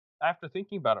after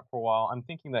thinking about it for a while, I'm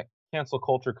thinking that cancel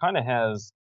culture kind of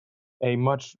has a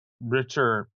much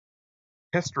richer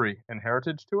history and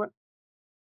heritage to it.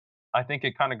 I think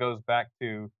it kind of goes back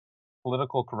to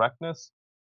political correctness,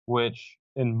 which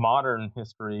in modern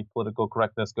history, political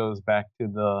correctness goes back to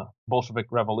the Bolshevik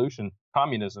Revolution,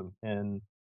 communism in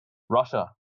Russia,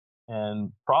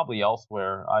 and probably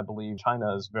elsewhere. I believe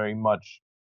China is very much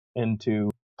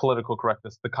into political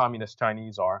correctness. The communist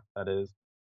Chinese are, that is.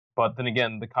 But then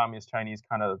again, the communist Chinese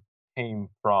kind of came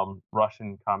from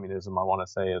Russian communism, I want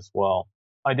to say as well.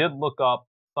 I did look up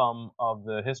some of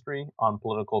the history on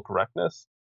political correctness.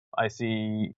 I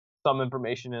see some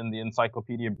information in the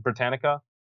Encyclopedia Britannica,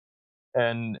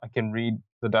 and I can read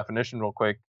the definition real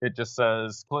quick. It just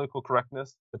says political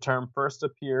correctness. The term first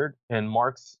appeared in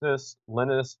Marxist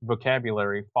Leninist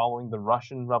vocabulary following the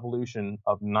Russian Revolution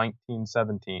of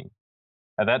 1917.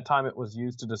 At that time, it was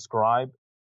used to describe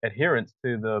adherence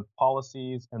to the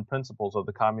policies and principles of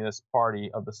the Communist Party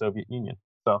of the Soviet Union.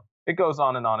 So it goes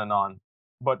on and on and on.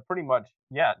 But pretty much,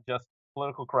 yeah, just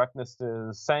political correctness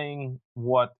is saying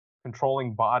what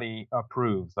controlling body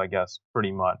approves, I guess,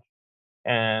 pretty much.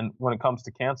 And when it comes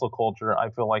to cancel culture,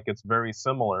 I feel like it's very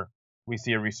similar. We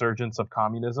see a resurgence of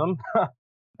communism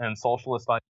and socialist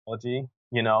ideology,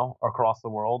 across the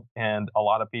world. And a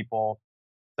lot of people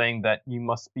saying that you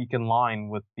must speak in line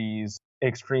with these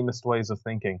extremist ways of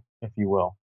thinking, if you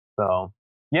will. So,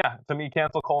 yeah, to me,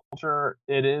 cancel culture,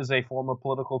 it is a form of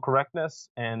political correctness,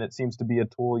 and it seems to be a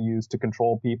tool used to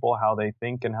control people, how they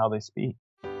think and how they speak.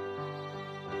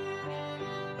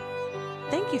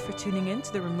 Thank you for tuning in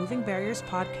to the Removing Barriers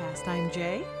podcast. I'm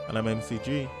Jay. And I'm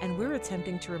MCG. And we're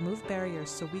attempting to remove barriers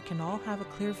so we can all have a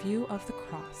clear view of the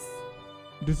cross.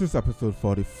 This is episode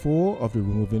 44 of the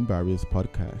Removing Barriers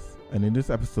podcast. And in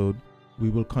this episode, we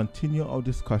will continue our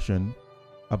discussion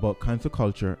about cancel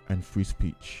culture and free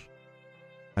speech.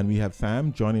 And we have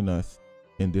Sam joining us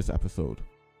in this episode.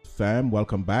 Sam,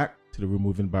 welcome back to the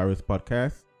Removing Barriers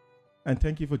podcast. And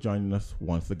thank you for joining us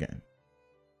once again.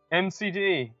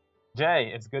 MCG.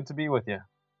 Jay, it's good to be with you.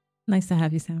 Nice to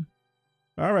have you, Sam.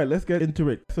 All right, let's get into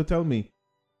it. So tell me,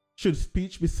 should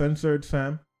speech be censored,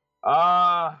 Sam?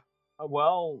 Wow,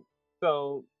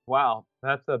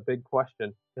 that's a big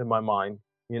question in my mind,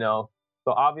 So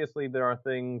obviously there are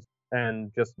things,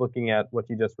 and just looking at what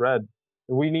you just read,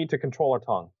 we need to control our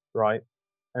tongue, right?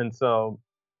 And so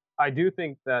I do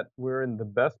think that we're in the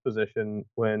best position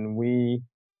when we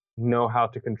know how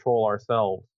to control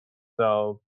ourselves.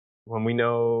 So when we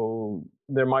know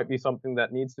there might be something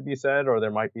that needs to be said, or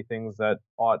there might be things that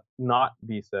ought not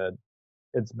be said,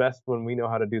 it's best when we know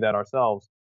how to do that ourselves.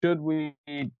 Should we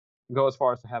go as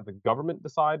far as to have the government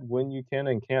decide when you can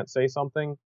and can't say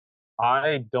something?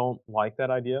 I don't like that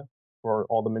idea for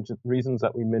all the reasons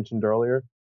that we mentioned earlier.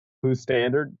 Whose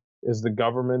standard is the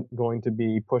government going to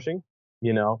be pushing,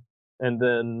 And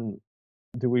then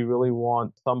do we really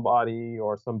want somebody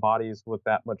or some bodies with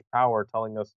that much power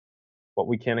telling us what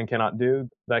we can and cannot do?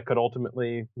 That could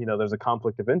ultimately, there's a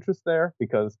conflict of interest there,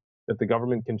 because if the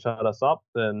government can shut us up,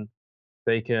 then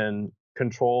they can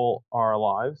control our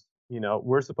lives.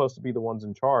 We're supposed to be the ones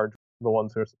in charge, the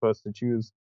ones who are supposed to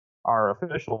choose our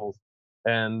officials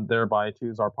and thereby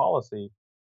choose our policy.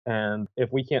 And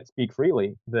if we can't speak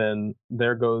freely, then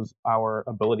there goes our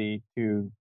ability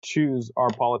to choose our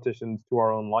politicians to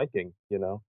our own liking,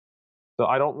 So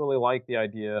I don't really like the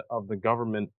idea of the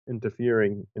government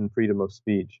interfering in freedom of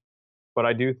speech. But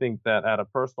I do think that at a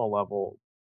personal level,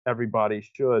 everybody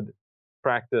should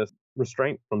practice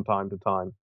restraint from time to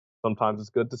time. Sometimes it's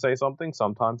good to say something,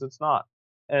 sometimes it's not.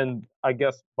 And I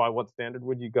guess by what standard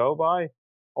would you go by?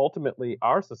 Ultimately,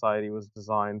 our society was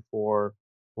designed for,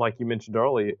 like you mentioned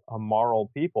earlier, a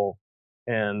moral people.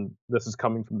 And this is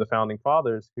coming from the founding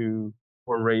fathers who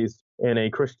were raised in a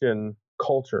Christian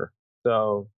culture.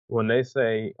 So when they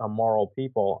say a moral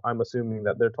people, I'm assuming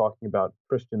that they're talking about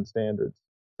Christian standards.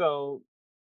 So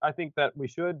I think that we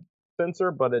should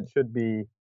censor, but it should be,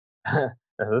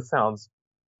 this sounds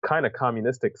kind of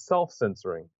communistic,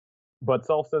 self-censoring, but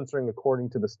self-censoring according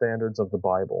to the standards of the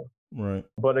Bible. Right.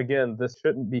 But again, this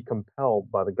shouldn't be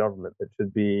compelled by the government. It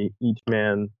should be each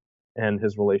man and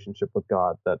his relationship with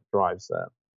God that drives that.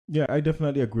 Yeah, I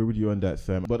definitely agree with you on that,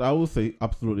 Sam. But I will say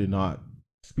absolutely not.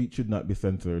 Speech should not be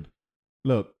censored.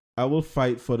 Look, I will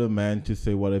fight for the man to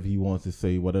say whatever he wants to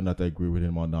say, whether or not I agree with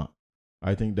him or not.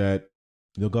 I think that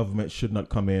the government should not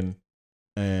come in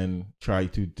and try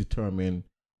to determine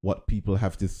what people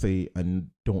have to say and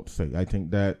don't say. I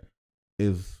think that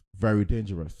is very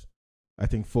dangerous. I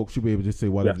think folks should be able to say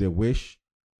whatever they wish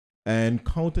and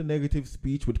counter negative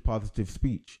speech with positive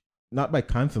speech. Not by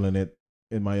canceling it,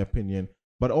 in my opinion,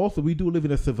 But also, we do live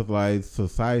in a civilized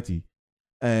society.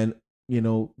 And,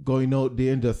 going out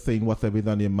there and just saying whatever is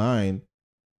on your mind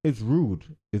is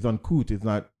rude, is uncouth, is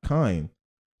not kind.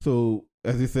 So,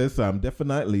 as he says, Sam,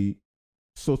 definitely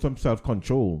show some self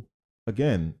control.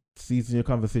 Again, season your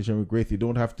conversation with grace. You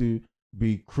don't have to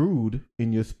be crude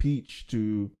in your speech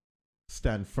to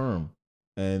stand firm.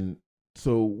 And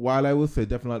so, while I will say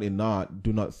definitely not,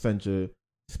 do not censure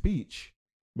speech,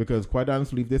 because quite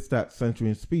honestly, if they start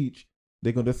censoring speech,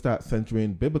 they're going to start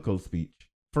censoring biblical speech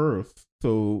first.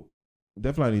 So,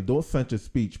 definitely don't censor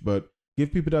speech, but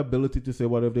give people the ability to say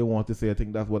whatever they want to say. I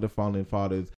think that's what the founding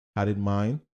fathers had in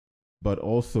mind. But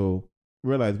also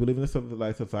realize we live in a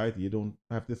civilized society. You don't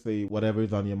have to say whatever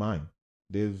is on your mind.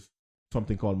 There's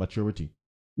something called maturity.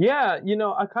 Yeah,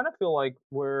 I kind of feel like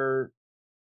we're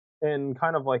in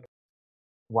kind of like,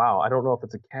 wow, I don't know if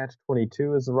it's a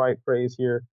catch-22 is the right phrase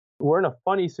here. We're in a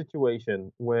funny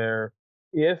situation where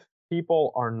if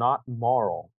people are not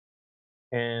moral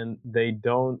and they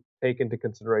don't take into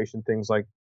consideration things like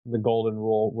the golden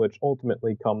rule, which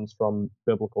ultimately comes from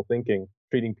biblical thinking,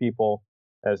 treating people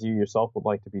as you yourself would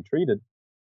like to be treated,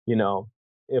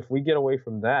 if we get away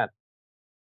from that,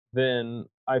 then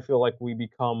I feel like we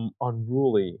become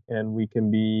unruly and we can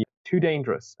be too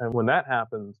dangerous. And when that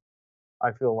happens,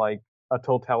 I feel like a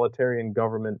totalitarian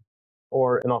government,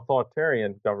 or an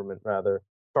authoritarian government rather,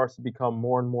 starts to become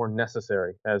more and more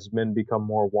necessary as men become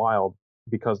more wild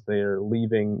because they're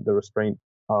leaving the restraint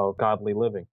of godly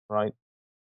living, right?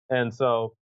 And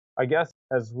so I guess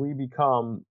as we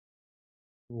become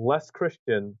less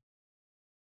Christian,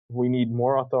 we need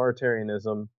more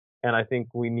authoritarianism, and I think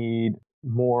we need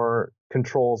more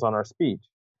controls on our speech.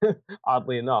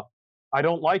 Oddly enough, I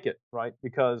don't like it, right?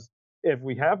 Because if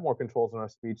we have more controls on our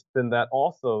speech, then that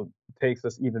also takes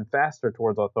us even faster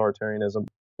towards authoritarianism.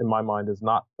 In my mind, is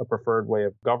not a preferred way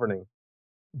of governing.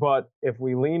 But if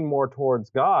we lean more towards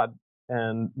God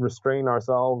and restrain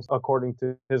ourselves according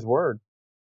to His word,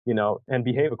 and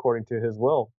behave according to His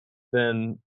will,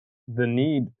 then the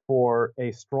need for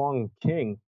a strong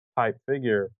king type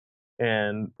figure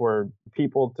and for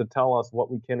people to tell us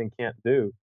what we can and can't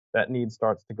do, that need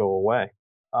starts to go away.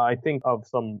 I think of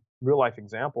some real life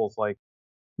examples, like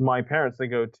my parents, they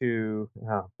go to,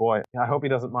 oh boy, I hope he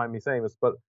doesn't mind me saying this,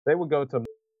 but they would go to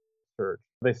church.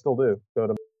 They still do go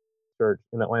to church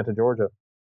in Atlanta, Georgia.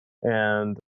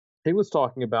 And he was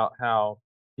talking about how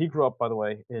he grew up, by the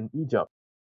way, in Egypt,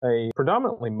 a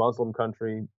predominantly Muslim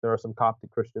country. There are some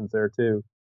Coptic Christians there too.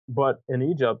 But in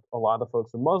Egypt, a lot of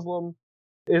folks are Muslim.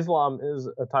 Islam is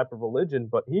a type of religion,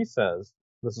 but he says,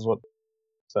 this is what he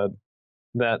said,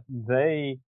 that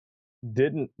they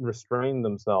didn't restrain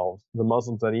themselves. The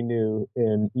Muslims that he knew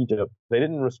in Egypt, they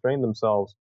didn't restrain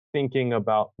themselves thinking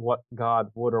about what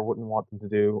God would or wouldn't want them to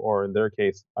do, or in their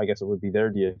case, I guess it would be their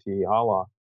deity, Allah,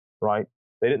 right?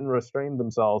 They didn't restrain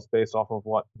themselves based off of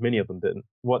what many of them didn't,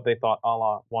 what they thought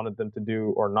Allah wanted them to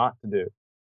do or not to do.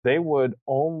 They would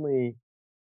only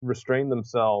restrain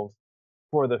themselves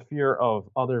for the fear of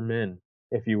other men,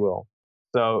 if you will.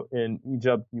 So in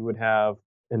Egypt, you would have,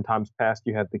 in times past,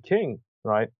 you had the king,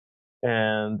 right?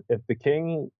 And if the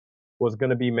king was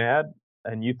going to be mad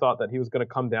and you thought that he was going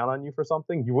to come down on you for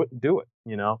something, you wouldn't do it,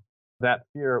 That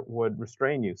fear would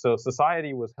restrain you. So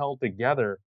society was held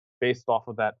together based off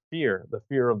of that fear, the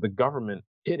fear of the government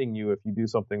hitting you if you do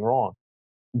something wrong.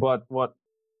 But what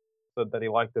that he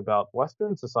liked about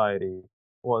Western society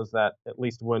was that, at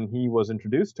least when he was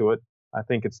introduced to it, I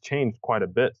think it's changed quite a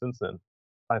bit since then.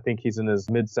 I think he's in his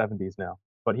mid 70s now.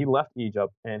 But he left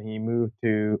Egypt and he moved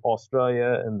to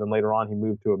Australia, and then later on he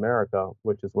moved to America,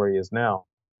 which is where he is now.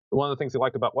 One of the things he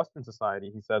liked about Western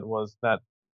society, he said, was that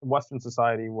Western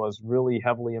society was really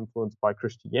heavily influenced by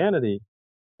Christianity,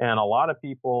 and a lot of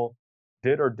people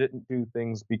did or didn't do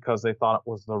things because they thought it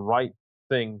was the right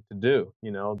thing to do.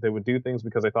 They would do things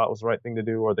because they thought it was the right thing to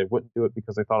do, or they wouldn't do it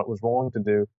because they thought it was wrong to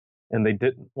do, and they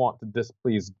didn't want to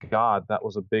displease God. That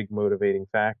was a big motivating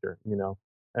factor,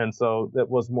 And so it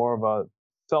was more of a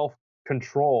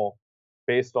self-control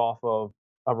based off of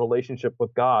a relationship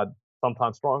with God,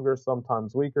 sometimes stronger,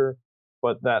 sometimes weaker,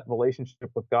 but that relationship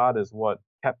with God is what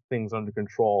kept things under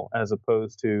control, as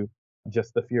opposed to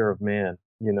just the fear of man,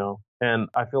 And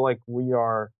I feel like we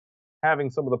are having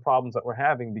some of the problems that we're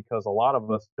having because a lot of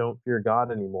us don't fear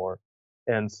God anymore.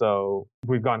 And so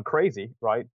we've gone crazy,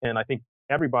 right? And I think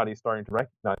everybody's starting to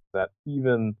recognize that,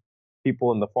 even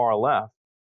people in the far left.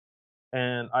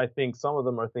 And I think some of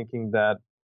them are thinking that,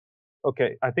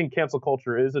 okay, I think cancel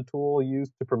culture is a tool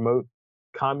used to promote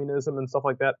communism and stuff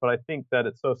like that, but I think that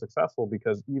it's so successful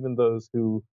because even those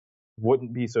who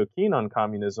wouldn't be so keen on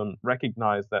communism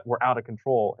recognize that we're out of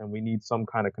control and we need some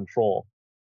kind of control.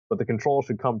 but the control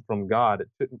should come from God. It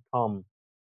shouldn't come,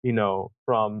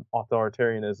 from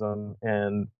authoritarianism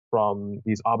and from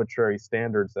these arbitrary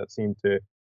standards that seem to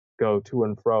go to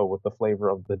and fro with the flavor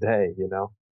of the day.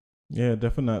 Yeah,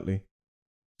 definitely.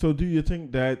 So do you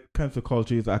think that cancel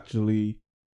culture is actually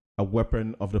a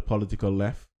weapon of the political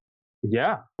left?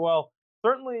 Yeah. Well,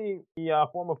 certainly the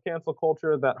form of cancel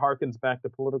culture that harkens back to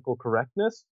political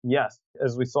correctness. Yes.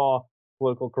 As we saw,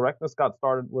 political correctness got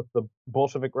started with the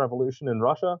Bolshevik Revolution in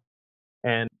Russia,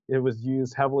 and it was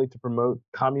used heavily to promote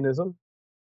communism.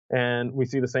 And we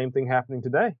see the same thing happening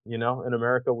today. In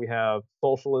America, we have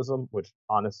socialism, which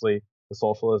honestly, the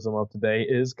socialism of today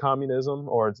is communism,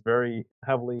 or it's very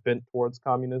heavily bent towards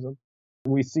communism.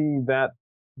 We see that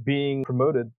being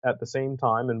promoted at the same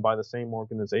time and by the same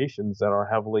organizations that are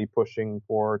heavily pushing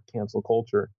for cancel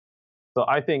culture. So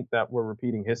I think that we're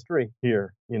repeating history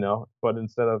here, but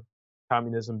instead of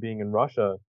communism being in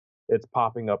Russia, it's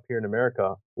popping up here in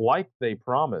America, like they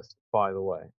promised, by the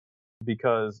way.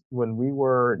 Because when we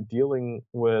were dealing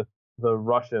with the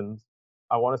Russians,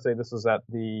 I want to say this was at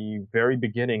the very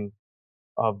beginning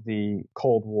of the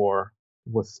Cold War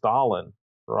with Stalin,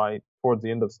 right? Towards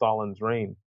the end of Stalin's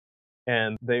reign.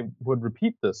 And they would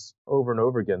repeat this over and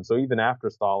over again. So even after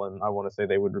Stalin, I want to say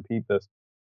they would repeat this.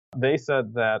 They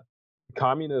said that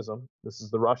communism, this is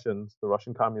the Russian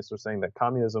communists are saying that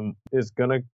communism is going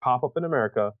to pop up in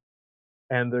America,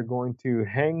 and they're going to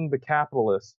hang the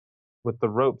capitalists with the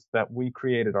ropes that we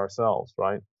created ourselves,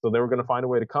 right? So they were going to find a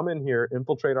way to come in here,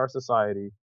 infiltrate our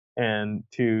society, and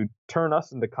to turn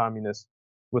us into communists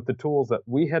with the tools that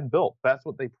we had built. That's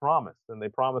what they promised. And they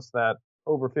promised that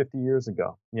over 50 years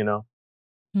ago.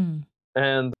 Hmm.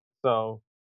 And so,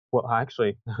 well,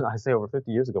 actually, I say over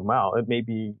 50 years ago. Wow, it may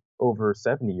be over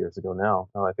 70 years ago now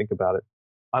I think about it.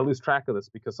 I lose track of this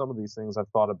because some of these things I've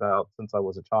thought about since I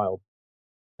was a child.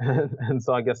 And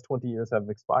so I guess 20 years have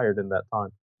expired in that time,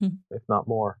 Hmm. if not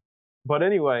more. But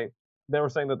anyway, they were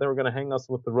saying that they were going to hang us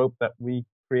with the rope that we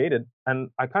created. And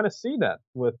I kind of see that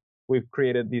we've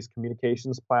created these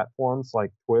communications platforms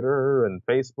like Twitter and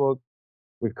Facebook.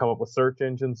 We've come up with search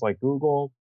engines like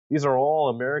Google. These are all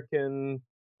American,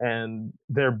 and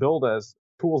they're built as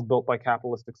tools built by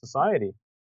capitalistic society.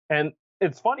 And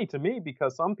it's funny to me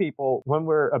because some people, when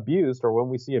we're abused or when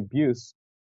we see abuse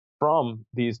from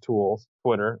these tools,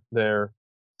 Twitter, they're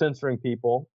censoring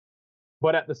people,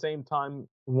 but at the same time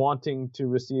wanting to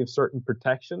receive certain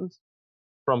protections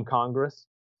from Congress,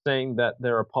 saying that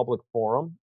they're a public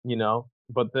forum,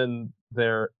 but then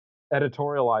they're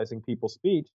editorializing people's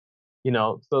speech.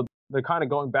 So they're kind of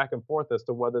going back and forth as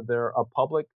to whether they're a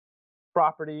public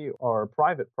property or a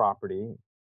private property.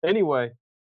 Anyway,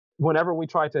 whenever we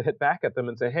try to hit back at them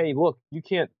and say, hey, look, you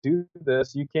can't do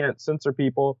this, you can't censor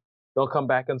people, they'll come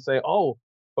back and say, oh,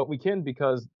 but we can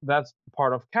because that's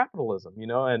part of capitalism,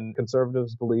 and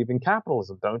conservatives believe in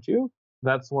capitalism, don't you?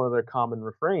 That's one of their common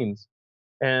refrains.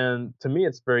 And to me,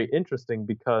 it's very interesting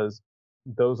because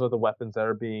those are the weapons that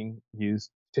are being used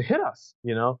to hit us.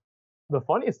 The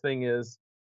funniest thing is,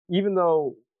 even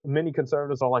though many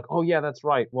conservatives are like, oh, yeah, that's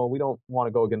right. Well, we don't want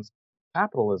to go against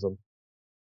capitalism.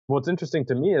 What's interesting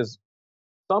to me is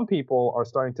some people are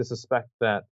starting to suspect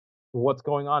that what's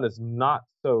going on is not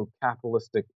so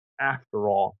capitalistic after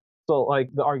all. So, like,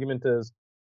 the argument is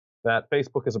that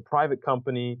Facebook is a private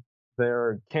company.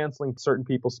 They're canceling certain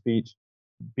people's speech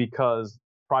because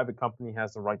private company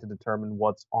has the right to determine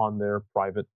what's on their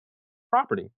private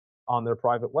property, on their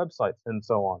private websites, and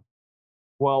so on.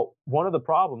 Well, one of the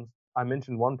problems, I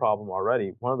mentioned one problem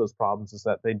already. One of those problems is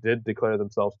that they did declare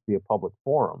themselves to be a public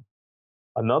forum.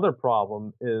 Another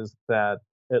problem is that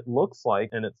it looks like,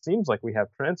 and it seems like we have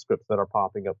transcripts that are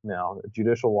popping up now.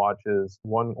 Judicial Watch is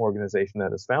one organization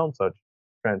that has found such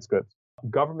transcripts.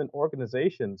 Government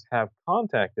organizations have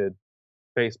contacted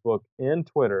Facebook and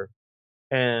Twitter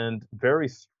and very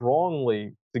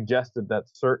strongly suggested that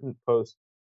certain posts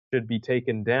should be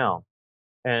taken down.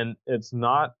 And it's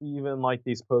not even like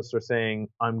these posts are saying,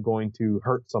 I'm going to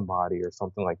hurt somebody or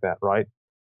something like that, right?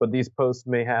 But these posts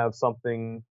may have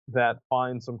something that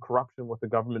finds some corruption with a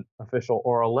government official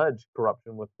or alleged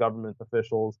corruption with government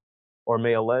officials, or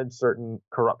may allege certain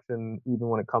corruption even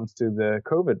when it comes to the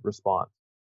COVID response.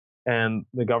 And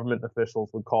the government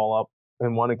officials would call up.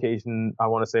 On one occasion, I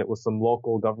want to say it was some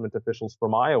local government officials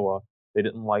from Iowa. They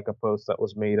didn't like a post that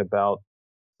was made about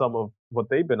some of what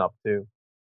they've been up to.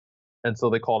 And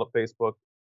so they called up Facebook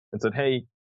and said, hey,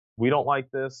 we don't like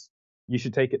this. You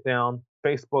should take it down.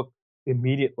 Facebook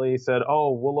immediately said,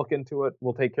 oh, we'll look into it.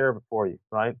 We'll take care of it for you,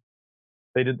 right?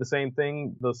 They did the same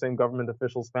thing. Those same government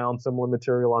officials found similar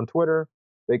material on Twitter.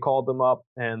 They called them up,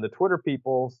 and the Twitter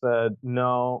people said,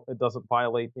 no, it doesn't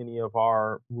violate any of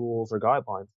our rules or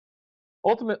guidelines.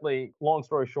 ultimately, long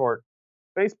story short,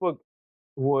 Facebook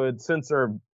would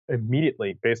censor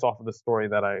immediately based off of the story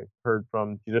that I heard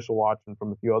from Judicial Watch and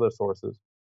from a few other sources.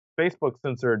 Facebook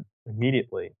censored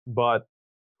immediately, but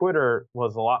Twitter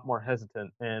was a lot more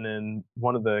hesitant. And in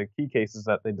one of the key cases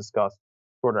that they discussed,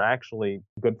 Twitter actually,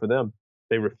 good for them,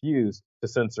 they refused to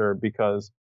censor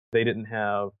because they didn't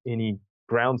have any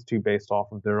grounds to based off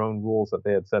of their own rules that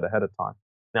they had set ahead of time.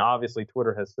 Now, obviously,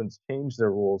 Twitter has since changed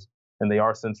their rules and they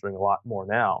are censoring a lot more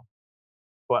now.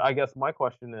 But I guess my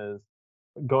question is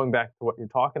going back to what you're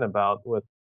talking about with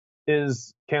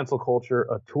is cancel culture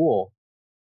a tool?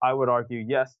 I would argue,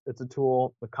 yes, it's a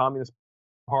tool. The communist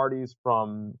parties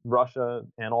from Russia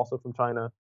and also from China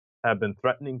have been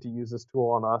threatening to use this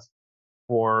tool on us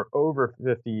for over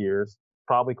 50 years,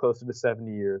 probably closer to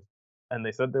 70 years. And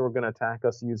they said they were going to attack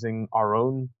us using our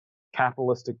own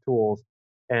capitalistic tools.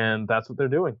 And that's what they're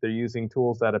doing. They're using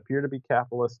tools that appear to be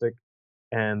capitalistic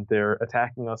and they're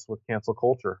attacking us with cancel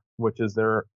culture, which is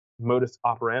their modus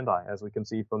operandi, as we can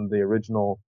see from the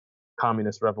original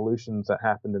communist revolutions that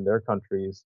happened in their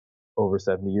countries over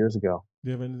 70 years ago.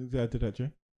 Do you have anything to add to that,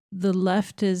 Jay? The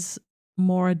left is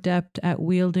more adept at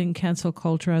wielding cancel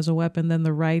culture as a weapon than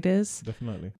the right is.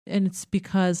 Definitely. And it's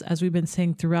because, as we've been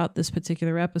saying throughout this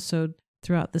particular episode,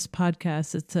 throughout this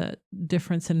podcast, it's a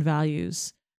difference in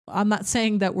values. I'm not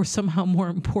saying that we're somehow more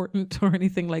important or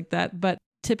anything like that, but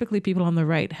typically people on the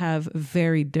right have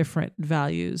very different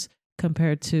values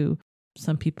compared to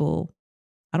some people.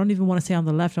 I don't even want to say on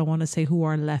the left. I want to say who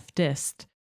are leftist,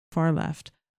 far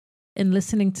left. In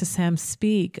listening to Sam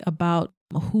speak about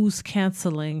who's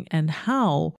canceling and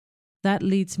how, that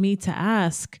leads me to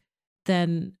ask,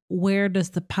 then where does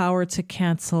the power to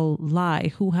cancel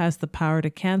lie? Who has the power to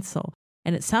cancel?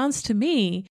 And it sounds to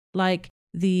me like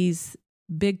these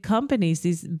big companies,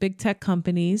 these big tech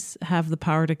companies have the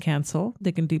power to cancel.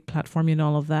 They can deplatform you and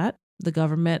all of that. The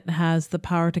government has the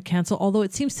power to cancel, although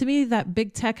it seems to me that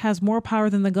big tech has more power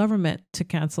than the government to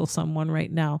cancel someone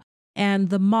right now. And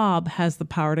the mob has the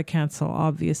power to cancel,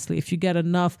 obviously. If you get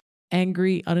enough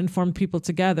angry, uninformed people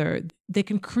together, they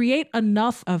can create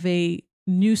enough of a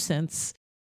nuisance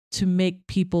to make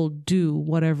people do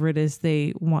whatever it is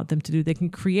they want them to do. They can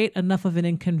create enough of an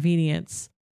inconvenience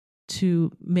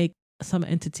to make some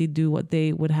entity do what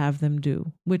they would have them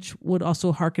do, which would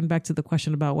also harken back to the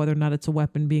question about whether or not it's a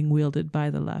weapon being wielded by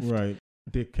the left. Right.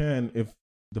 They can if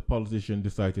the politician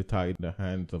decide to tie it in the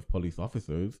hands of police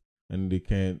officers and they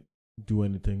can't do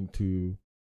anything to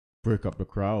break up the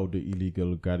crowd, the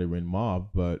illegal gathering mob.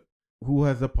 But who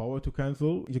has the power to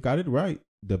cancel? You got it right.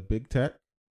 The big tech.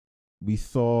 We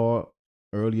saw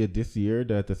earlier this year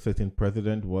that a certain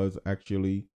president was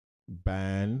actually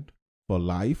banned for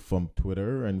life from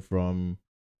Twitter and from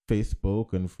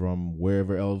Facebook and from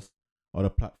wherever else other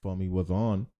platform he was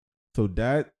on. So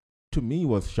that to me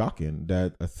was shocking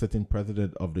that a certain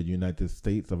president of the United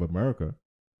States of America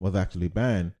was actually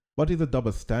banned. But it's a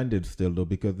double standard still, though,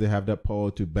 because they have that power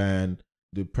to ban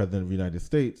the president of the United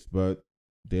States. But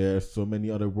there are so many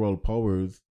other world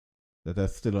powers that are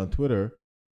still on Twitter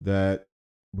that,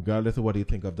 regardless of what you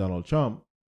think of Donald Trump,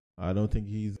 I don't think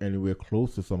he's anywhere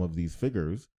close to some of these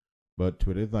figures. But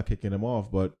Twitter is not kicking him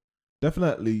off. But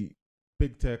definitely,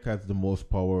 big tech has the most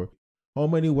power. How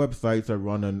many websites are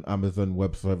run on Amazon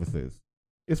Web Services?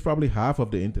 It's probably half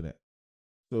of the internet.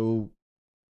 So,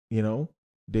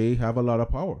 they have a lot of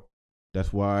power.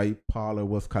 That's why Parler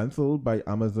was canceled by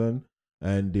Amazon,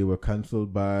 and they were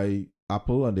canceled by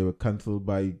Apple, and they were canceled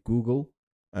by Google,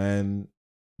 and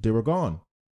they were gone.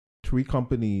 3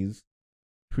 companies,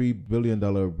 $3 billion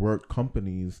worth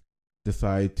companies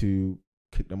decide to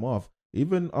kick them off.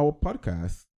 Even our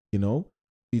podcast, you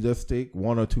just take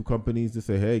 1 or 2 companies to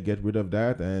say, hey, get rid of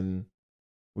that, and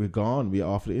we're gone. We're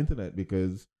off the internet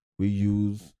because we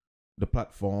use the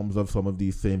platforms of some of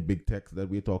these same big techs that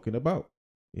we're talking about.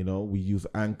 We use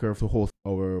Anchor to host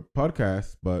our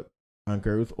podcast, but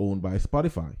Anchor is owned by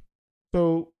Spotify.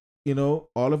 So,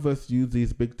 all of us use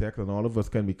these big techs and all of us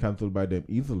can be canceled by them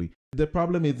easily. The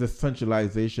problem is the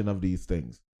centralization of these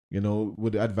things.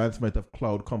 With the advancement of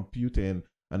cloud computing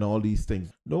and all these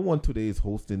things, no one today is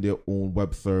hosting their own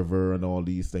web server and all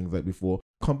these things like before.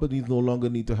 Companies no longer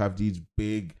need to have these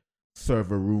big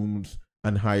server rooms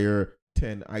and hire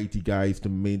 10 IT guys to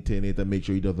maintain it and make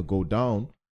sure it doesn't go down.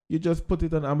 You just put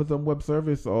it on Amazon Web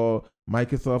Service or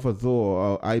Microsoft Azure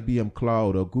or IBM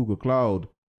Cloud or Google Cloud,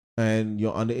 and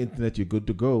you're on the internet, you're good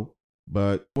to go.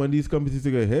 But when these companies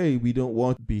say, hey, we don't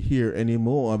want to be here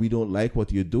anymore, or we don't like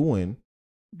what you're doing,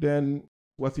 then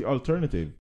what's the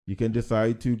alternative? You can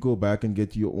decide to go back and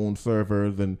get your own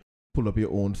servers and pull up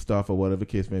your own stuff or whatever the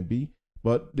case may be.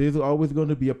 But there's always going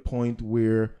to be a point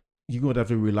where you're going to have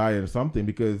to rely on something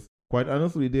because, quite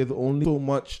honestly, there's only so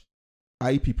much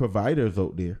IP providers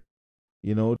out there.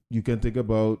 You know, you can think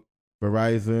about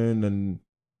Verizon and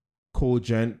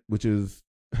Cogent, which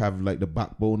have like the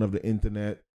backbone of the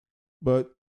internet,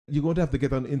 but you're going to have to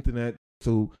get on the internet.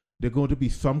 So there's going to be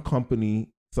some company,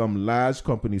 some large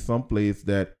company, some place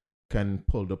that can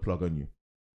pull the plug on you,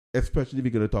 especially if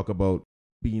you're going to talk about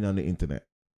being on the internet.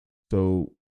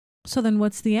 So then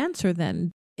what's the answer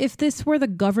then? If this were the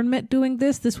government doing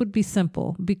this, this would be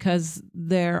simple because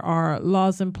there are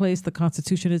laws in place, the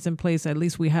Constitution is in place, at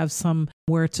least we have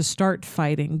somewhere to start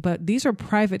fighting. But these are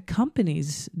private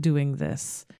companies doing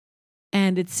this.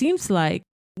 And it seems like,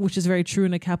 which is very true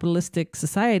in a capitalistic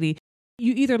society,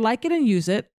 you either like it and use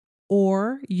it,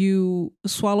 or you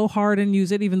swallow hard and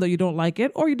use it even though you don't like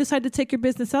it, or you decide to take your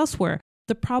business elsewhere.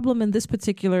 The problem in this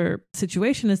particular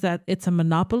situation is that it's a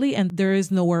monopoly and there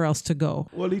is nowhere else to go.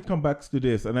 Well, he come back to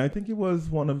this, and I think it was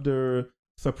one of the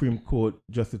Supreme Court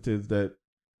justices that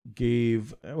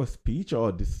gave a speech or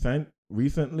a dissent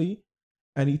recently,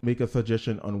 and he make a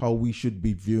suggestion on how we should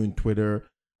be viewing Twitter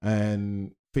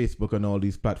and Facebook and all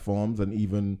these platforms and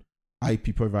even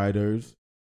IP providers.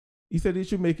 He said they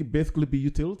should make it basically be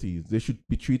utilities. They should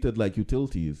be treated like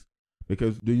utilities.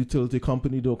 Because the utility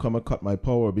company don't come and cut my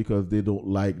power because they don't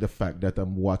like the fact that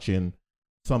I'm watching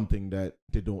something that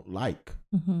they don't like.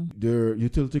 Mm-hmm. The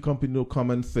utility company don't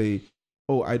come and say,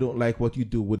 oh, I don't like what you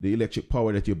do with the electric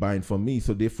power that you're buying from me,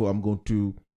 so therefore I'm going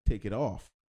to take it off.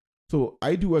 So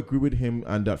I do agree with him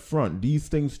on that front. These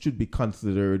things should be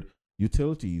considered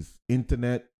utilities.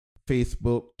 Internet,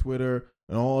 Facebook, Twitter,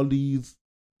 and all these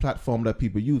platforms that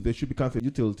people use, they should be considered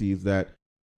utilities that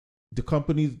the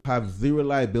companies have zero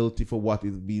liability for what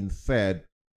is being said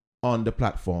on the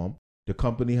platform. The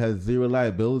company has zero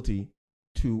liability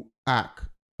to act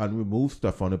and remove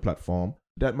stuff on the platform.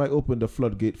 That might open the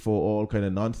floodgate for all kind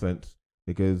of nonsense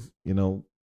because,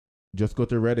 just go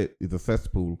to Reddit. It's a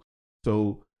cesspool.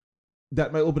 So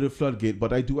that might open the floodgate,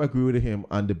 but I do agree with him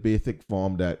on the basic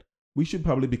form that we should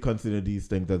probably be considering these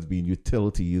things as being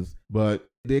utilities, but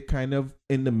they're kind of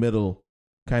in the middle,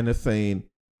 kind of saying,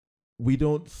 we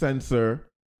don't censor,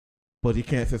 but you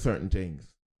can't say certain things,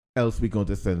 else we're going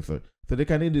to censor. So they're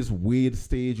kind of in this weird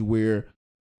stage where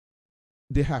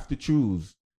they have to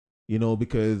choose,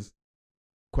 because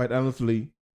quite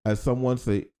honestly, as someone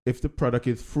say, if the product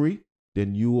is free,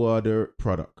 then you are the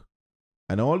product.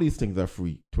 And all these things are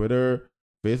free. Twitter,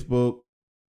 Facebook,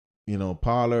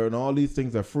 Parler, and all these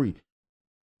things are free.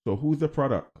 So who's the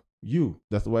product? You.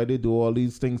 That's why they do all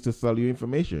these things to sell you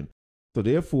information. So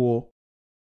therefore,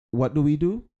 what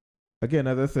do? Again,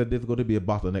 as I said, there's going to be a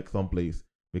bottleneck someplace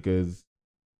because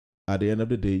at the end of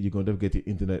the day, you're going to get your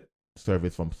internet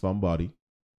service from somebody.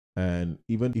 And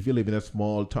even if you live in a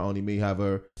small town, you may have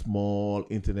a small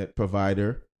internet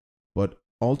provider, but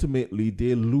ultimately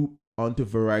they loop onto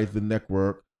Verizon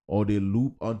network or they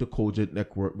loop onto Cogent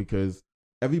network because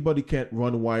everybody can't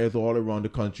run wires all around the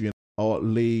country or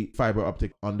lay fiber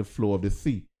optic on the floor of the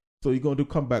sea. So you're going to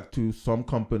come back to some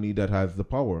company that has the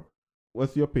power.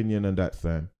 What's your opinion on that,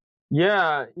 Sam?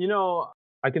 Yeah,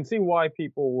 I can see why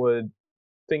people would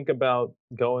think about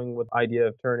going with the idea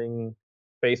of turning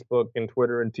Facebook and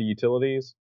Twitter into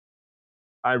utilities.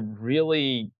 I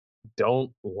really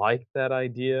don't like that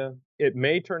idea. It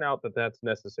may turn out that that's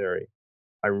necessary.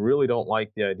 I really don't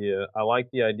like the idea. I like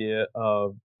the idea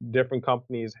of different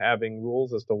companies having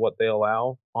rules as to what they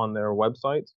allow on their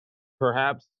websites.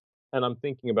 Perhaps, and I'm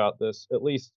thinking about this, at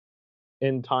least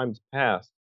in times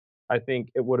past, I think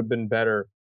it would have been better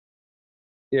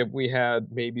if we had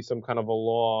maybe some kind of a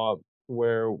law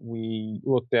where we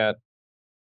looked at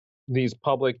these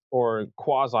public or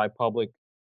quasi-public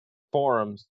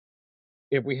forums,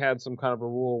 if we had some kind of a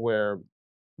rule where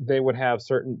they would have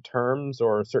certain terms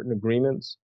or certain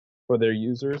agreements for their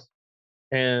users.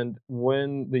 And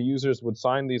when the users would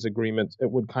sign these agreements,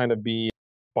 it would kind of be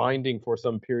binding for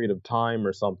some period of time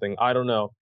or something. I don't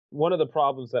know. One of the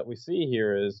problems that we see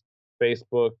here is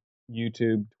Facebook,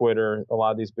 YouTube, Twitter, a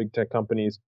lot of these big tech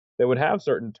companies, they would have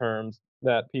certain terms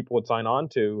that people would sign on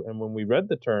to. And when we read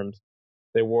the terms,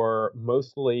 they were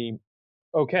mostly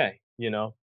okay,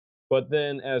 But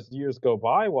then as years go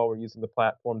by while we're using the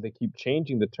platform, they keep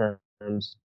changing the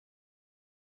terms.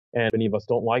 And many of us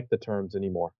don't like the terms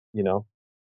anymore,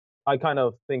 I kind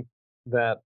of think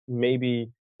that maybe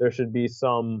there should be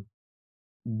some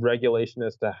regulation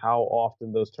as to how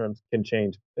often those terms can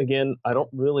change. Again, I don't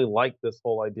really like this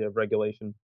whole idea of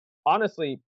regulation.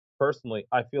 Honestly, personally,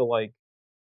 I feel like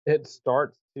it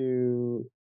starts to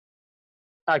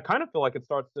I kind of feel like it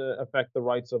starts to affect the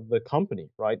rights of the company,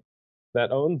 right,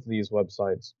 that owns these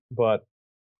websites. But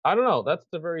I don't know. That's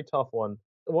a very tough one.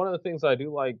 one of the things I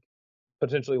do like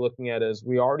potentially looking at is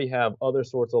we already have other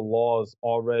sorts of laws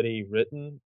already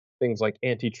written, things like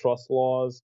antitrust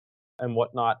laws and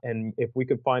whatnot. And if we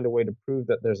could find a way to prove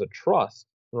that there's a trust,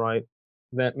 right?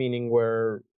 That meaning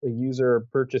where a user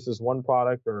purchases one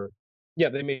product or, yeah,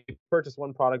 they may purchase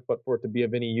one product, but for it to be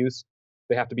of any use,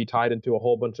 they have to be tied into a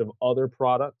whole bunch of other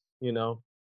products,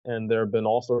 and there have been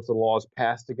all sorts of laws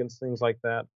passed against things like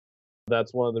that.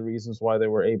 That's one of the reasons why they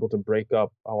were able to break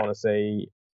up, I want to say,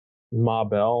 Ma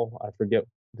Bell. I forget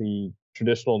the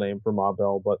traditional name for Ma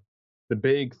Bell, but the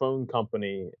big phone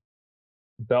company,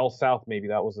 Bell South, maybe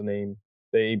that was the name.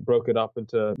 They broke it up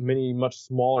into many much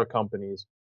smaller companies.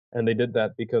 And they did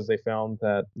that because they found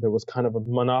that there was kind of a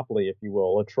monopoly, if you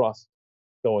will, a trust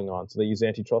going on. So they use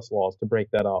antitrust laws to break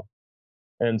that up.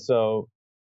 And so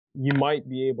you might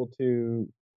be able to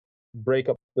break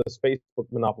up this Facebook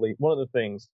monopoly. One of the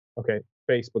things, okay,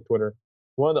 Facebook, Twitter,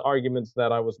 one of the arguments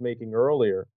that I was making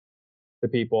earlier to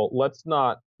people, let's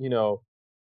not,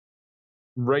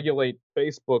 regulate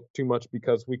Facebook too much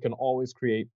because we can always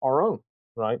create our own,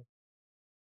 right?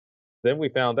 Then we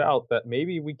found out that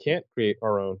maybe we can't create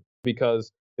our own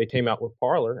because they came out with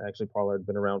Parler. Actually, Parler had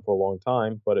been around for a long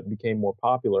time, but it became more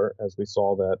popular as we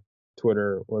saw that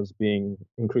Twitter was being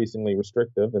increasingly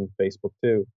restrictive and Facebook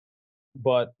too.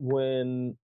 But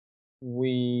when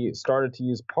we started to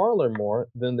use Parler more,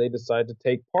 then they decided to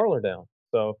take Parler down.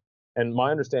 So, and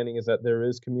my understanding is that there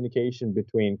is communication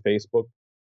between Facebook,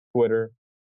 Twitter.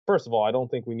 First of all, I don't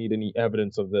think we need any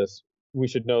evidence of this. We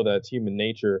should know that it's human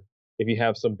nature. If you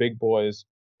have some big boys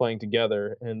playing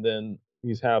together and then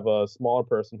you have a smaller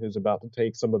person who's about to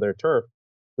take some of their turf,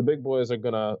 the big boys are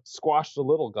going to squash the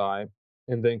little guy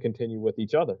and then continue with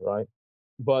each other, right?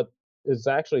 But it's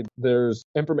actually, there's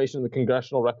information in the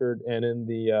congressional record and in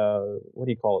the, what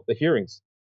do you call it, the hearings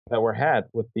that were had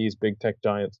with these big tech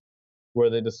giants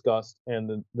where they discussed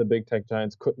and the big tech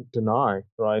giants couldn't deny,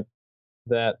 right,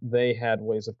 that they had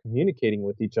ways of communicating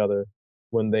with each other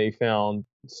when they found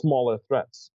smaller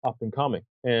threats up and coming.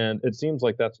 And it seems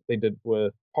like that's what they did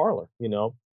with Parler.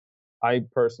 I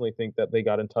personally think that they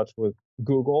got in touch with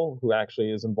Google, who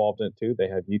actually is involved in it too. They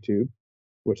have YouTube,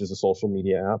 which is a social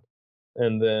media app.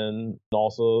 And then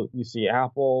also you see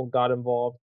Apple got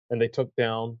involved and they took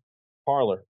down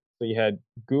Parler. So you had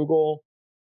Google,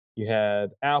 you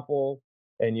had Apple,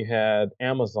 and you had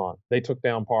Amazon. They took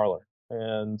down Parler.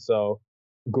 And so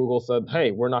Google said, hey,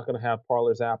 we're not going to have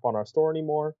Parler's app on our store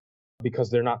anymore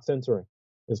because they're not censoring,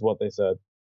 is what they said.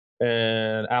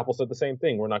 And Apple said the same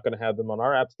thing. We're not going to have them on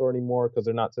our app store anymore because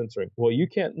they're not censoring. Well, you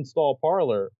can't install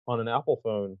Parler on an Apple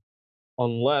phone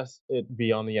unless it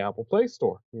be on the Apple Play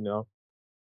Store.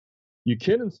 You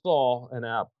can install an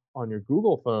app on your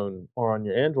Google phone or on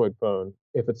your Android phone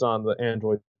if it's on the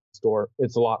Android store.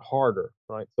 It's a lot harder,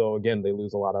 right? So again, they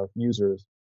lose a lot of users.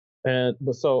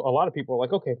 But so a lot of people are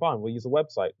like, okay, fine, we'll use a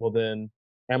website. Well, then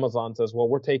Amazon says, well,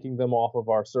 we're taking them off of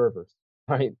our servers,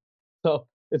 right? So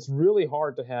it's really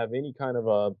hard to have any kind of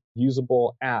a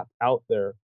usable app out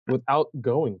there without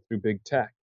going through big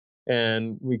tech.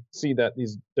 And we see that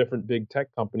these different big tech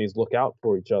companies look out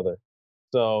for each other.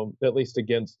 So at least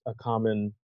against a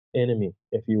common enemy,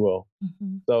 if you will.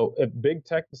 Mm-hmm. So if big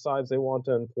tech decides they want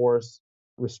to enforce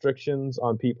restrictions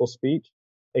on people's speech,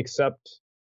 except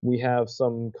we have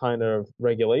some kind of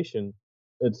regulation,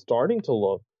 it's starting to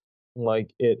look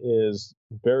like it is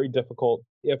very difficult,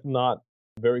 if not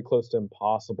very close to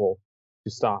impossible,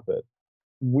 to stop it.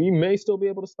 We may still be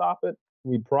able to stop it.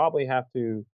 We probably have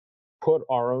to put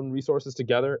our own resources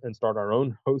together and start our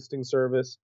own hosting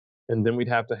service. And then we'd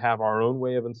have to have our own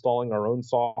way of installing our own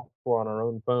software on our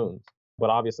own phones. But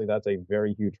obviously, that's a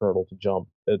very huge hurdle to jump.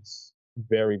 It's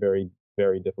very, very,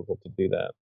 very difficult to do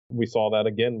that. We saw that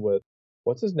again with,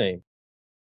 what's his name?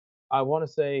 I want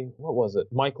to say, what was it?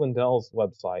 Mike Lindell's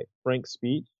website, Frank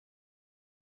Speech.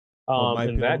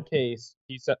 In that case,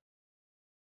 he set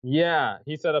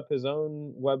up his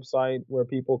own website where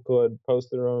people could post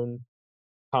their own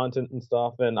content and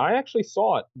stuff. And I actually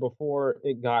saw it before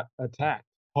it got attacked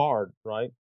hard,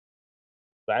 right?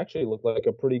 It actually looked like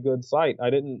a pretty good site. I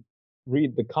didn't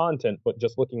read the content, but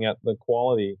just looking at the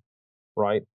quality,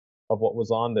 right, of what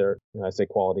was on there. And I say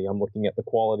quality, I'm looking at the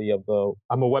quality of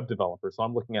I'm a web developer, so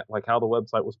I'm looking at like how the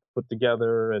website was put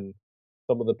together and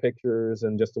some of the pictures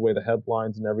and just the way the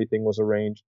headlines and everything was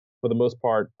arranged. For the most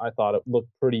part, I thought it looked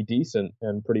pretty decent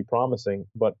and pretty promising.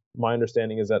 But my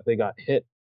understanding is that they got hit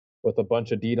with a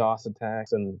bunch of DDoS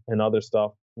attacks and other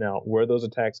stuff. Now, where those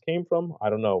attacks came from, I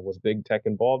don't know. Was big tech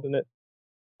involved in it?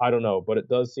 I don't know. But it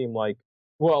does seem like,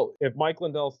 well, if Mike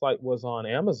Lindell's site was on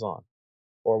Amazon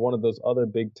or one of those other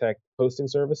big tech hosting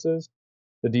services,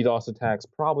 the DDoS attacks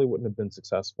probably wouldn't have been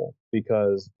successful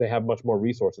because they have much more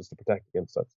resources to protect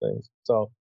against such things.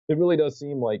 So it really does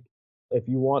seem like if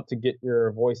you want to get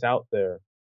your voice out there,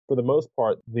 for the most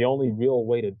part, the only real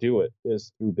way to do it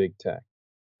is through big tech.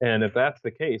 And if that's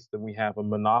the case, then we have a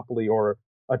monopoly or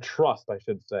a trust, I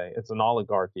should say. It's an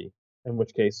oligarchy, in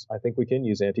which case I think we can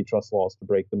use antitrust laws to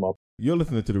break them up. You're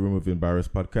listening to the Remove the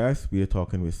Embarrassed podcast. We are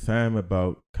talking with Sam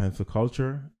about cancel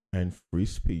culture and free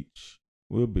speech.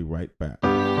 We'll be right back.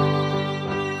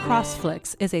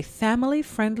 Crossflix is a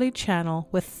family-friendly channel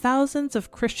with thousands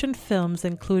of Christian films,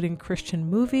 including Christian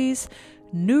movies,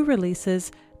 new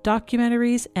releases,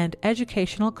 documentaries, and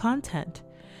educational content.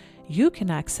 You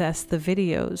can access the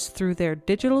videos through their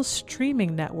digital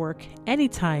streaming network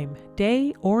anytime,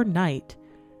 day or night.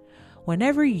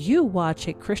 Whenever you watch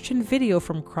a Christian video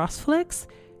from Crossflix,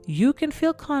 you can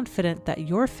feel confident that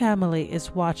your family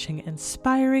is watching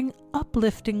inspiring,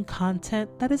 uplifting content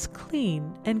that is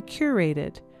clean and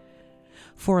curated.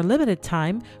 For a limited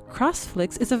time,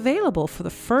 Crossflix is available for the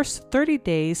first 30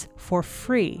 days for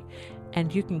free,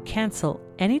 and you can cancel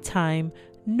anytime,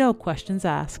 no questions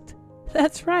asked.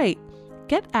 That's right.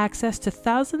 Get access to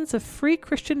thousands of free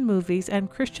Christian movies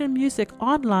and Christian music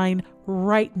online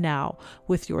right now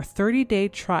with your 30-day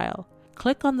trial.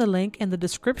 Click on the link in the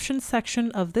description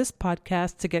section of this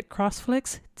podcast to get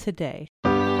Crossflix today.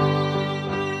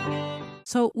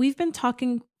 So we've been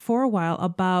talking for a while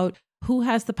about who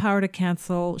has the power to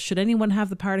cancel. Should anyone have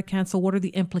the power to cancel? What are the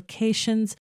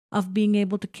implications of being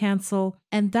able to cancel?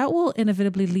 And that will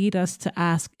inevitably lead us to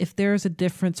ask if there is a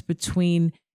difference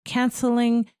between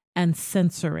canceling and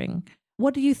censoring.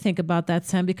 What do you think about that,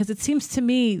 Sam? Because it seems to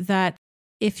me that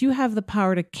if you have the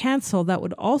power to cancel, that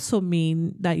would also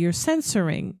mean that you're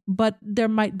censoring, but there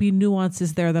might be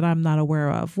nuances there that I'm not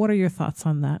aware of. What are your thoughts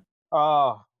on that?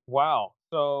 Wow.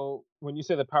 So when you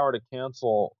say the power to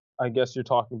cancel, I guess you're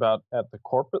talking about at the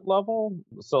corporate level?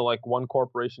 So like one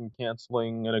corporation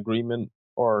canceling an agreement,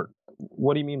 or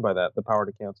what do you mean by that, the power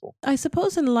to cancel? I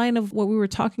suppose in line of what we were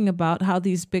talking about, how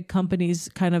these big companies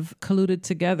kind of colluded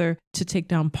together to take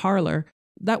down Parler,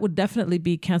 that would definitely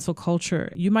be cancel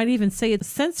culture. You might even say it's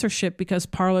censorship because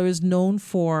Parler is known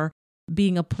for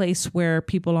being a place where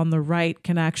people on the right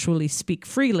can actually speak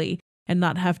freely and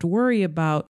not have to worry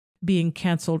about being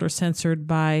canceled or censored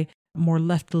by more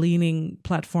left-leaning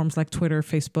platforms like Twitter,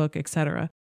 Facebook, etc.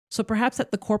 So perhaps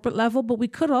at the corporate level, but we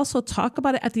could also talk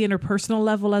about it at the interpersonal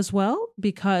level as well,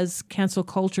 because cancel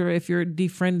culture, if you're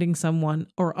defriending someone,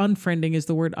 or unfriending is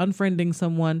the word, unfriending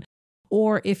someone,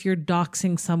 or if you're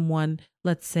doxing someone,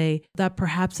 let's say, that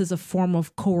perhaps is a form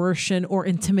of coercion or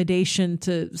intimidation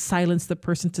to silence the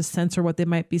person, to censor what they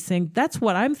might be saying. That's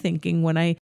what I'm thinking when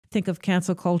I think of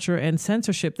cancel culture and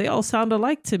censorship. They all sound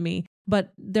alike to me,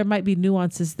 but there might be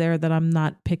nuances there that I'm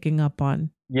not picking up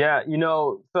on. Yeah,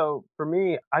 so for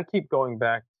me, I keep going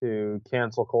back to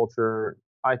cancel culture.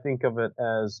 I think of it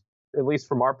as, at least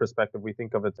from our perspective, we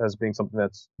think of it as being something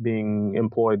that's being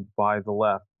employed by the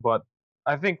left. But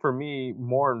I think for me,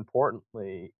 more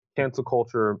importantly, cancel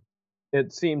culture,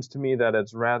 it seems to me that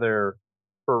it's rather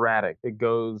sporadic. It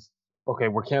goes, okay,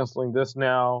 we're canceling this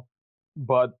now,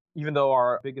 but even though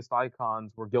our biggest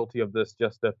icons were guilty of this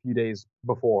just a few days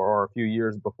before or a few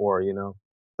years before,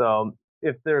 So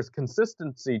if there's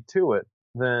consistency to it,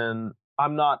 then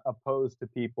I'm not opposed to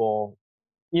people.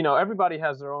 Everybody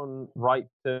has their own right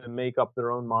to make up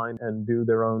their own mind and do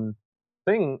their own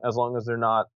thing as long as they're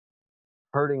not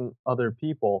hurting other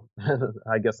people.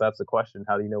 I guess that's the question.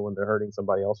 How do you know when they're hurting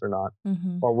somebody else or not?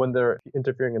 Mm-hmm. Or when they're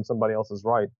interfering in somebody else's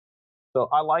right? So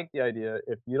I like the idea.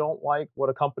 If you don't like what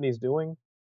a company's doing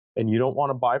and you don't want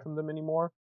to buy from them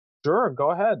anymore, sure,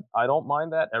 go ahead. I don't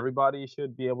mind that. Everybody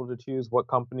should be able to choose what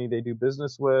company they do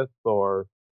business with or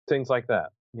things like that.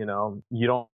 You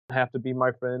don't have to be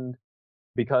my friend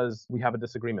because we have a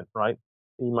disagreement, right?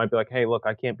 You might be like, hey, look,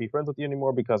 I can't be friends with you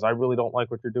anymore because I really don't like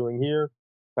what you're doing here.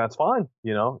 That's fine.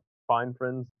 Find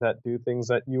friends that do things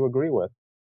that you agree with.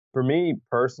 For me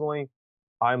personally,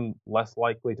 I'm less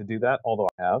likely to do that, although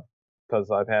I have, because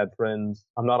I've had friends.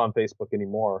 I'm not on Facebook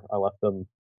anymore. I left them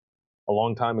a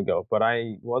long time ago, but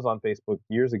I was on Facebook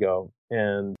years ago,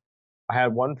 and I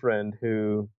had one friend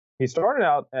who, he started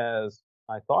out as,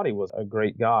 I thought he was a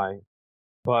great guy,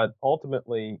 but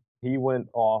ultimately he went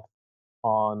off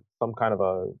on some kind of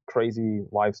a crazy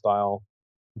lifestyle,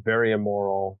 very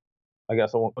immoral. I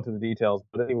guess I won't go into the details,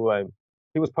 but anyway,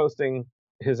 he was posting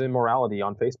his immorality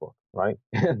on Facebook, right?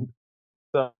 And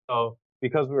so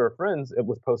because we were friends, it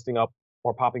was posting up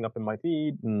or popping up in my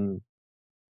feed and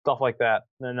stuff like that.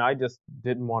 And I just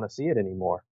didn't want to see it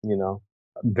anymore,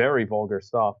 very vulgar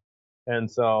stuff.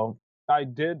 And so I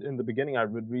did, in the beginning, I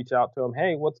would reach out to him,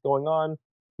 hey, what's going on?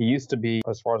 he used to be,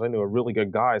 as far as I knew, a really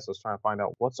good guy. So I was trying to find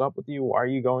out what's up with you. Why are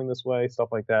you going this way? Stuff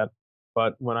like that.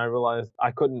 But when I realized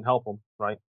I couldn't help him,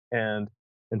 right? And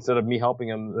instead of me helping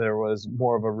him, there was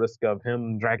more of a risk of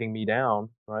him dragging me down,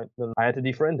 right? Then I had to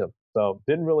defriend him. So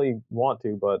didn't really want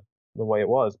to, but the way it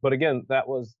was. But again, that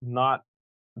was not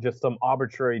just some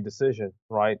arbitrary decision,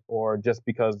 right? Or just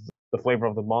because the flavor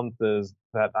of the month is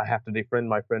that I have to defriend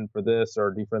my friend for this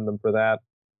or defriend them for that.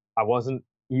 I wasn't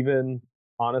even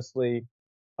honestly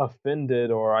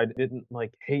offended, or I didn't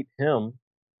like hate him,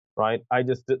 right? I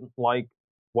just didn't like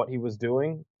what he was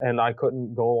doing and I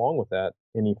couldn't go along with that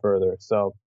any further.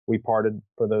 So we parted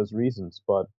for those reasons.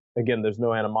 But again, there's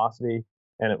no animosity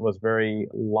and it was very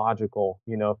logical.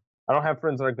 I don't have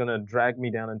friends that are going to drag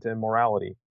me down into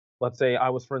immorality. Let's say I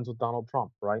was friends with Donald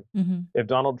Trump, right? Mm-hmm. If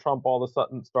Donald Trump all of a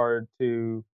sudden started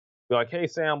to be like, hey,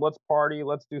 Sam, let's party,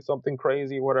 let's do something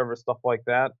crazy, whatever, stuff like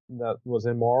that, that was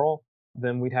immoral,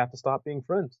 then we'd have to stop being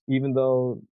friends. Even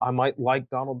though I might like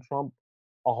Donald Trump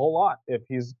a whole lot, if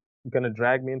he's going to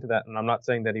drag me into that. And I'm not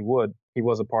saying that he would. He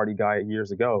was a party guy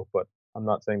years ago, but I'm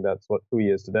not saying that's who he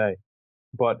is today.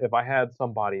 But if I had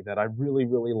somebody that I really,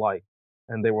 really liked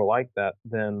and they were like that,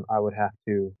 then I would have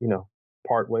to,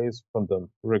 part ways from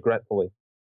them regretfully.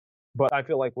 But I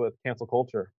feel like with cancel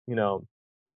culture,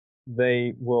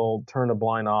 they will turn a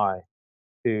blind eye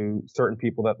to certain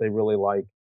people that they really like.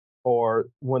 Or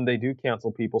when they do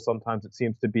cancel people, sometimes it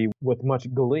seems to be with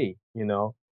much glee,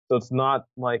 So it's not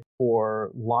like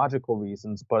for logical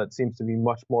reasons, but it seems to be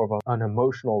much more of an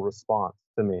emotional response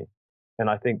to me. And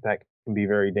I think that can be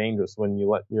very dangerous when you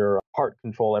let your heart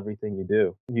control everything you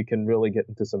do. You can really get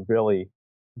into some really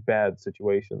bad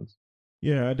situations.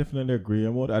 Yeah, I definitely agree. I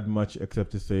won't add much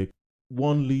except to say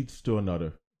one leads to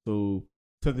another. So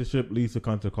censorship leads to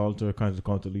cancel culture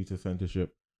leads to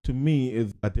censorship. To me,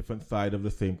 is a different side of the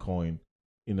same coin,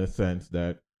 in a sense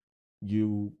that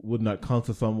you would not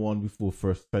cancel someone before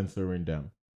first censoring them,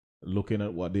 looking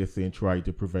at what they're saying, trying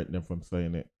to prevent them from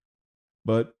saying it.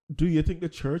 But do you think the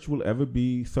church will ever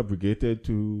be subjugated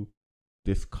to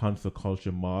this cancel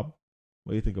culture mob?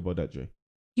 What do you think about that, Jay?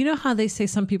 You know how they say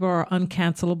some people are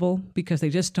uncancelable because they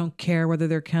just don't care whether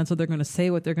they're canceled. They're going to say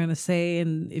what they're going to say.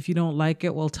 And if you don't like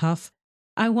it, well, tough.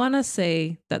 I want to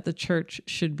say that the church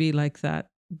should be like that,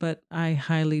 but I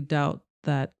highly doubt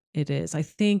that it is. I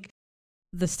think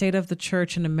the state of the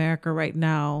church in America right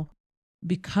now,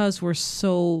 because we're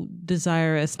so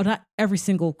desirous, not every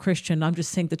single Christian, I'm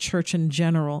just saying the church in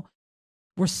general,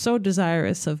 we're so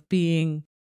desirous of being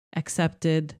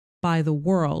accepted by the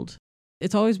world.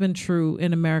 It's always been true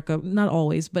in America, not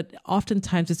always, but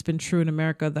oftentimes it's been true in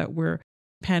America that we're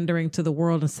pandering to the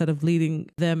world instead of leading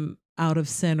them out of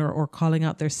sin or calling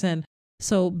out their sin.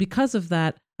 So because of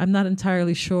that, I'm not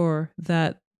entirely sure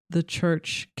that the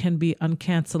church can be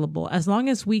uncancelable. As long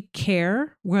as we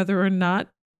care whether or not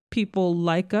people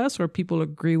like us or people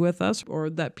agree with us or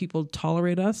that people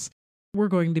tolerate us, we're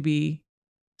going to be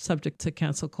subject to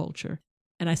cancel culture.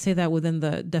 And I say that within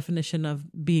the definition of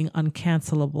being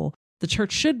uncancelable. The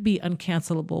church should be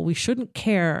uncancelable. We shouldn't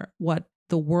care what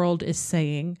the world is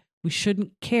saying. We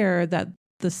shouldn't care that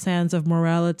the sands of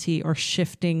morality are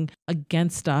shifting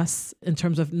against us in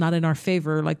terms of not in our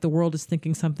favor, like the world is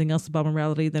thinking something else about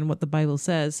morality than what the Bible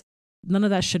says. None of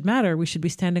that should matter. We should be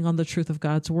standing on the truth of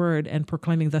God's word and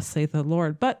proclaiming thus saith the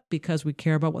Lord. But because we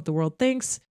care about what the world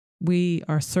thinks, we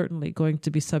are certainly going to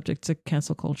be subject to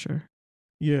cancel culture.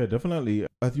 Yeah, definitely.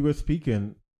 As you were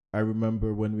speaking, I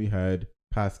remember when we had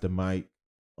Pastor Mike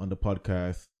on the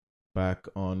podcast back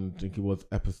on, I think it was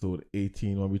episode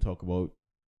 18, when we talk about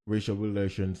racial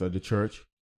relations at the church.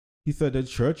 He said the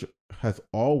church has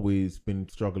always been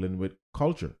struggling with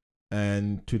culture.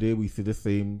 And today we see the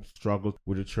same struggle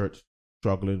with the church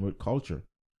struggling with culture.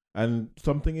 And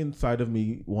something inside of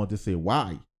me wants to say,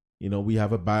 why? We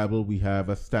have a Bible, we have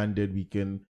a standard, we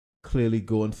can clearly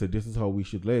go and say this is how we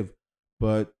should live.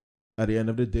 But at the end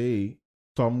of the day,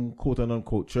 some quote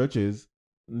unquote churches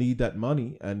need that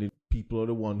money, and the people are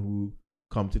the one who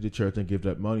come to the church and give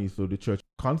that money. So the church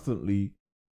constantly,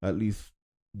 at least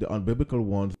the unbiblical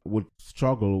ones, would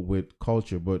struggle with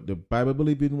culture, but the Bible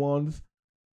believing ones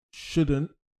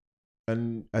shouldn't,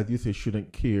 and as you say,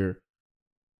 shouldn't care.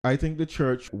 I think the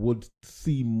church would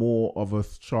see more of a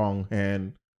strong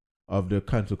hand of the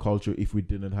cancel culture if we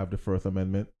didn't have the First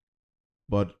Amendment.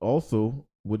 But also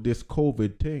with this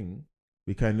COVID thing,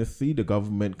 we kind of see the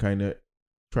government kind of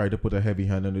try to put a heavy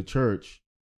hand on the church.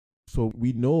 So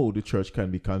we know the church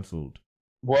can be canceled.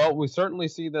 Well, we certainly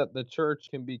see that the church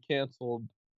can be canceled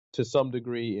to some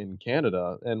degree in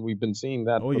Canada, and we've been seeing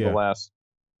that for the last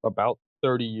about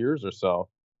 30 years or so.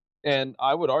 And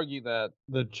I would argue that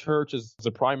the church is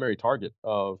the primary target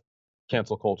of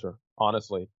cancel culture,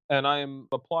 honestly. And I am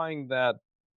applying that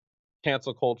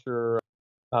cancel culture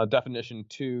definition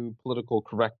to political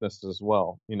correctness as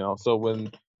well. So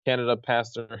when Canada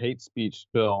passed their hate speech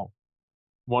bill,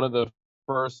 one of the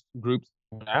first groups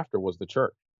after was the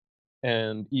church.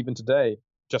 And even today,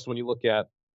 just when you look at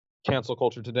cancel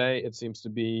culture today, it seems to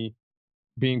be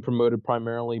being promoted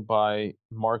primarily by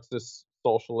Marxists,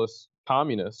 socialists,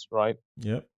 communists, right?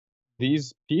 Yep.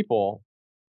 These people,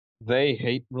 they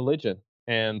hate religion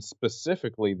and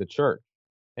specifically the church.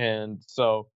 And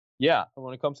so, yeah,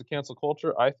 when it comes to cancel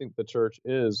culture, I think the church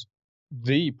is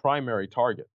the primary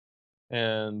target.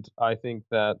 And I think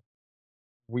that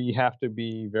we have to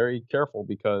be very careful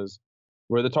because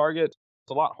we're the target.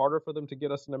 It's a lot harder for them to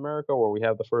get us in America where we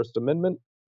have the First Amendment.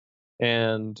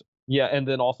 And yeah, and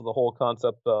then also the whole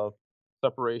concept of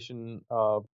separation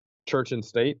of church and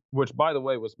state, which, by the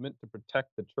way, was meant to protect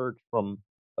the church from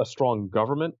a strong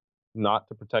government, not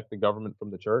to protect the government from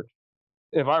the church.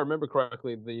 If I remember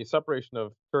correctly, the separation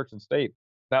of church and state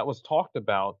that was talked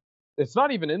about, it's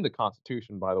not even in the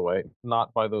Constitution, by the way,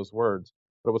 not by those words,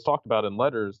 but it was talked about in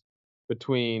letters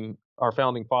between our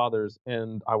founding fathers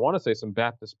and I want to say some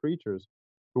Baptist preachers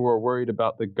who were worried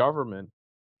about the government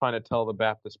trying to tell the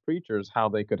Baptist preachers how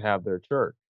they could have their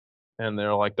church. And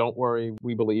they're like, don't worry,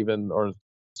 we believe in, or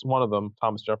one of them,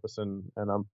 Thomas Jefferson, and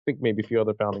I think maybe a few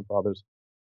other founding fathers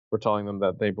were telling them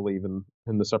that they believe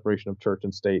in the separation of church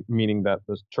and state, meaning that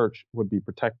the church would be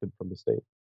protected from the state.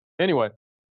 Anyway,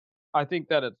 I think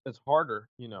that it's harder,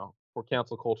 for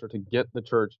cancel culture to get the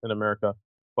church in America,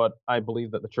 but I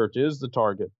believe that the church is the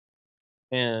target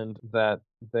and that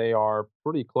they are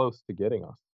pretty close to getting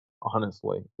us,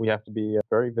 honestly. We have to be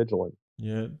very vigilant.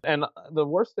 Yeah. And the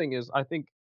worst thing is, I think,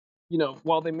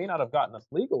 while they may not have gotten us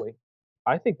legally,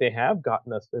 I think they have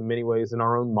gotten us in many ways in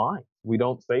our own mind. We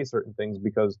don't say certain things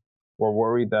because we're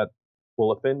worried that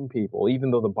we'll offend people,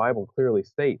 even though the Bible clearly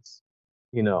states,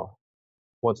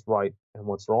 what's right and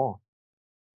what's wrong.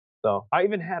 So I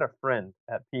even had a friend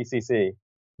at PCC,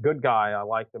 good guy, I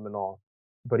liked him and all,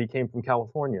 but he came from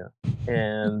California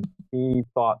and he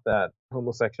thought that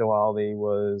homosexuality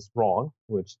was wrong,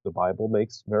 which the Bible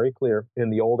makes very clear in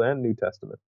the Old and New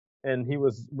Testament. And he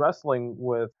was wrestling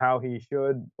with how he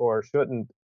should or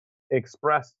shouldn't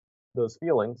express those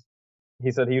feelings. He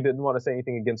said he didn't want to say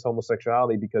anything against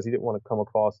homosexuality because he didn't want to come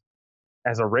across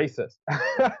as a racist.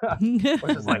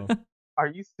 Which is like, are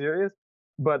you serious?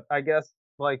 But I guess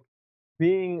like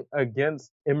being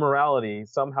against immorality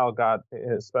somehow got,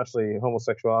 especially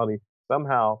homosexuality,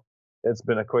 somehow it's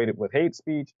been equated with hate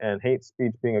speech and hate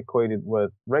speech being equated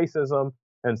with racism.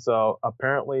 And so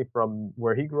apparently from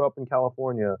where he grew up in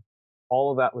California, all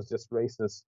of that was just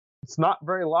racist. It's not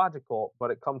very logical,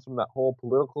 but it comes from that whole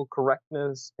political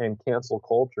correctness and cancel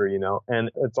culture,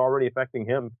 and it's already affecting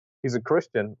him. He's a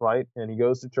Christian, right? And he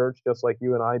goes to church just like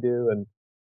you and I do. And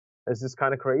it's just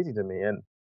kind of crazy to me. And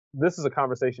this is a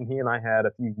conversation he and I had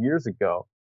a few years ago,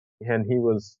 and he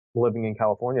was living in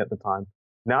California at the time.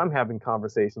 Now I'm having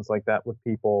conversations like that with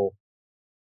people,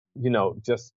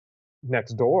 just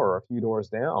next door or a few doors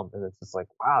down. And it's just like,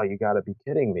 wow, you got to be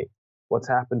kidding me. What's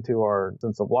happened to our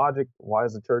sense of logic? Why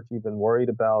is the church even worried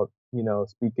about,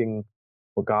 speaking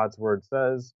what God's word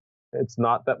says? It's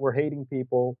not that we're hating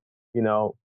people.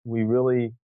 We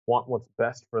really want what's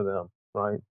best for them,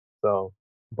 right? So,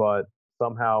 but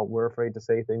somehow we're afraid to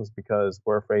say things because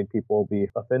we're afraid people will be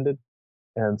offended.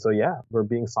 And so, yeah, we're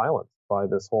being silenced by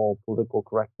this whole political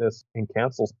correctness and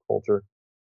cancel culture,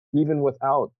 even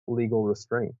without legal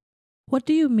restraint. What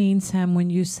do you mean, Sam, when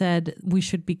you said we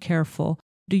should be careful?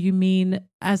 Do you mean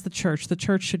as the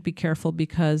church should be careful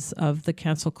because of the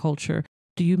cancel culture?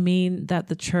 Do you mean that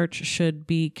the church should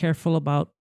be careful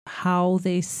about how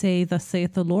they say, thus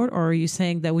saith the Lord? Or are you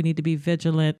saying that we need to be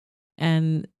vigilant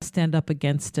and stand up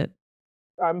against it?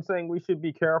 I'm saying we should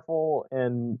be careful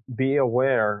and be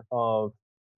aware of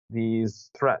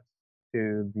these threats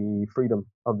to the freedom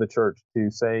of the church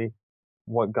to say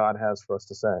what God has for us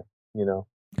to say,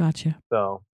 Gotcha.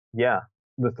 So, yeah,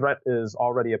 the threat is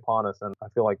already upon us, and I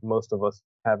feel like most of us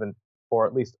haven't, or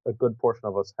at least a good portion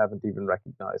of us haven't even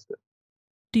recognized it.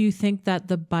 Do you think that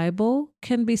the Bible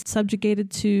can be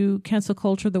subjugated to cancel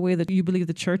culture the way that you believe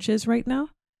the church is right now?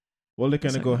 Well, they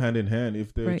kind of go hand in hand.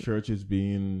 If the Right. church is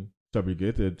being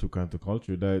subjugated to cancel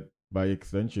culture, that by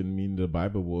extension mean the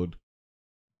Bible would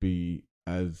be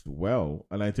as well.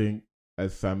 And I think,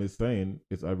 as Sam is saying,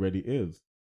 it already is.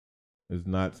 It's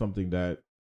not something that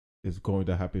is going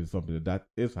to happen, it's something that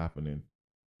is happening.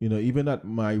 Even at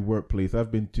my workplace,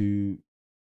 I've been to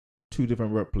 2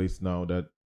 different workplaces now that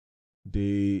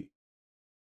they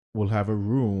will have a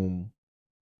room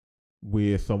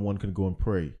where someone can go and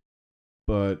pray.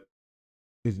 But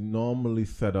is normally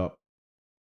set up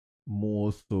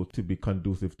more so to be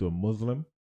conducive to a Muslim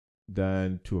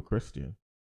than to a Christian.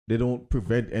 They don't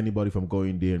prevent anybody from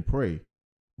going there and pray.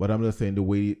 But I'm just saying the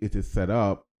way it is set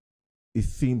up, it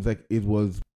seems like it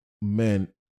was meant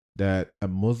that a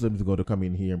Muslim is going to come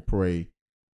in here and pray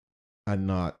and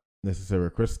not necessarily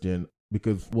a Christian,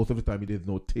 because most of the time there's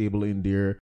no table in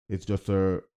there. It's just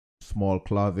a small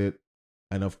closet.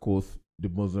 And of course, the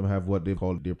Muslim have what they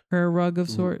call their prayer rug of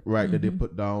sort. Right, that they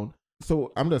put down.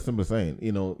 So I'm just simply saying,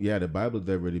 the Bible's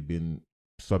already been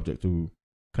subject to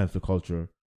cancel culture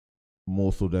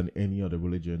more so than any other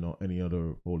religion or any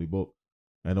other holy book.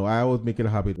 I know I always make it a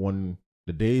habit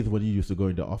the days when you used to go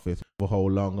into office, for how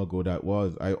long ago that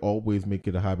was, I always make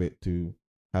it a habit to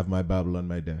have my Bible on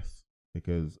my desk,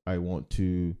 because I want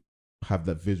to have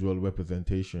that visual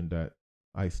representation that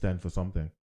I stand for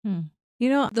something.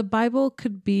 The Bible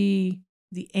could be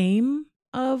the aim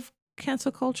of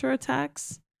cancel culture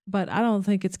attacks, but I don't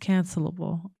think it's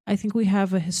cancelable. I think we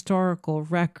have a historical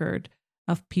record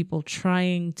of people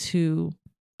trying to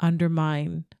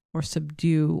undermine or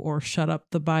subdue or shut up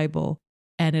the Bible,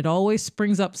 and it always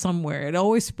springs up somewhere. It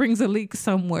always springs a leak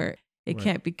somewhere. It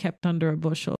can't be kept under a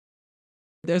bushel.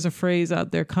 There's a phrase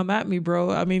out there, come at me,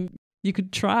 bro. I mean, you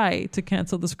could try to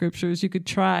cancel the scriptures. You could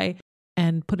try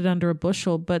and put it under a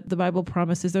bushel, but the Bible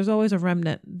promises there's always a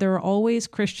remnant. There are always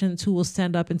Christians who will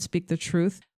stand up and speak the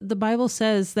truth. The Bible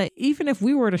says that even if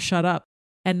we were to shut up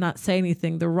and not say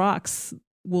anything, the rocks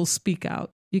will speak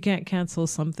out. You can't cancel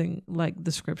something like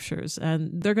the scriptures,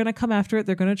 and they're going to come after it.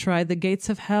 They're going to try. The gates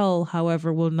of hell,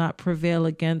 however, will not prevail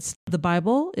against the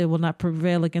Bible. It will not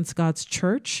prevail against God's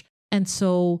church. And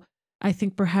so I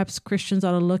think perhaps Christians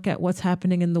ought to look at what's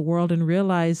happening in the world and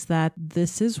realize that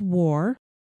this is war.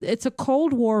 It's a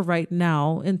cold war right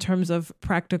now in terms of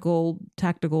practical,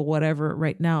 tactical, whatever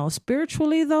right now.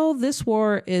 Spiritually, though, this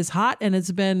war is hot, and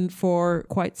it's been for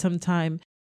quite some time.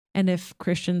 And if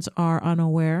Christians are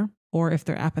unaware, or if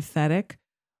they're apathetic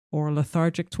or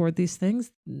lethargic toward these things,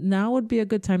 now would be a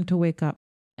good time to wake up.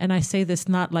 And I say this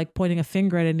not like pointing a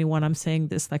finger at anyone. I'm saying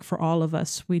this like for all of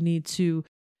us. We need to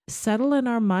settle in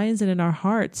our minds and in our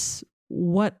hearts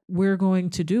what we're going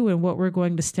to do and what we're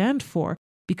going to stand for.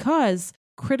 Because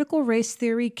critical race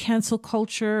theory, cancel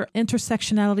culture,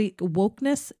 intersectionality,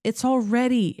 wokeness, it's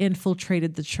already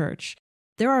infiltrated the church.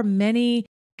 There are many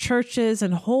churches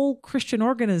and whole Christian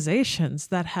organizations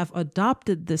that have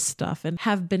adopted this stuff and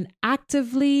have been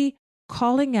actively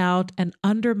calling out and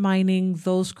undermining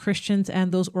those Christians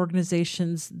and those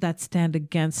organizations that stand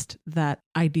against that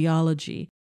ideology.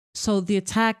 So the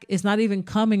attack is not even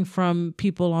coming from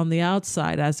people on the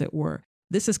outside, as it were.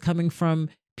 This is coming from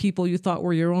people you thought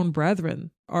were your own brethren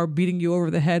are beating you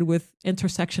over the head with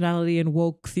intersectionality and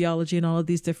woke theology and all of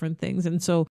these different things. And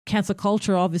so cancel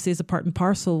culture obviously is a part and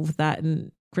parcel with that.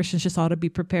 And Christians just ought to be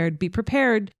prepared. Be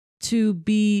prepared to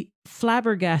be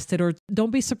flabbergasted, or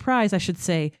don't be surprised, I should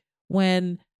say,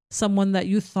 when someone that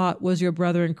you thought was your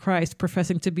brother in Christ,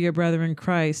 professing to be your brother in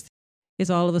Christ, is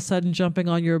all of a sudden jumping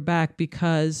on your back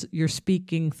because you're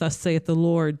speaking, thus saith the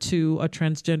Lord, to a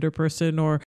transgender person,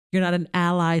 or you're not an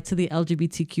ally to the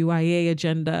LGBTQIA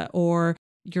agenda, or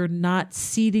you're not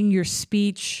ceding your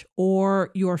speech or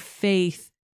your faith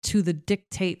to the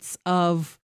dictates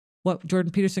of what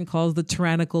Jordan Peterson calls the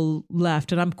tyrannical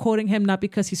left. And I'm quoting him not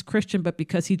because he's Christian, but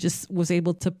because he just was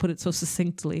able to put it so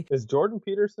succinctly. Is Jordan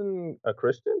Peterson a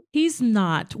Christian? He's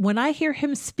not. When I hear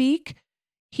him speak,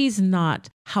 he's not.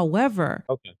 However,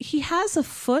 he has a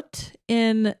foot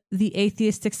in the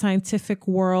atheistic scientific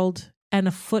world and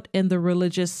a foot in the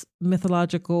religious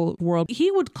mythological world.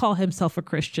 He would call himself a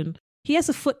Christian. He has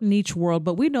a foot in each world,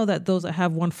 but we know that those that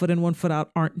have one foot in, one foot out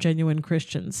aren't genuine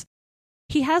Christians.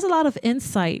 He has a lot of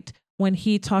insight when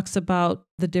he talks about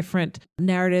the different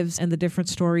narratives and the different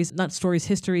stories, not stories,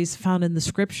 histories found in the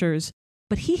scriptures,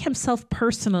 but he himself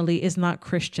personally is not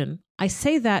Christian. I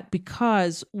say that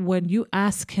because when you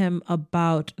ask him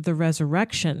about the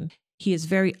resurrection, he is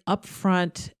very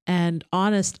upfront and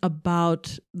honest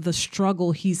about the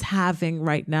struggle he's having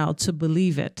right now to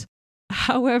believe it.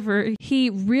 However, he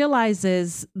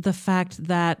realizes the fact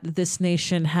that this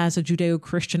nation has a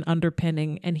Judeo-Christian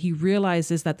underpinning, and he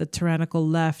realizes that the tyrannical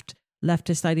left,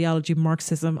 leftist ideology,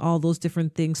 Marxism, all those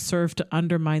different things serve to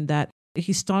undermine that.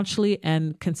 He's staunchly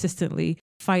and consistently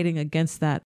fighting against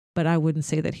that, but I wouldn't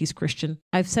say that he's Christian.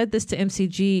 I've said this to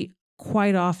MCG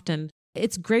quite often.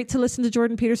 It's great to listen to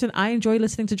Jordan Peterson. I enjoy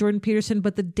listening to Jordan Peterson,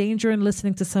 but the danger in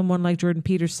listening to someone like Jordan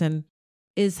Peterson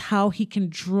is how he can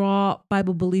draw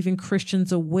Bible-believing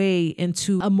Christians away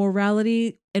into a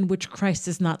morality in which Christ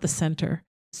is not the center.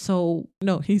 So,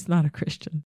 no, he's not a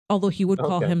Christian, although he would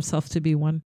call himself to be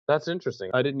one. That's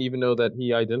interesting. I didn't even know that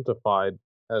he identified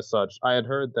as such. I had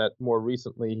heard that more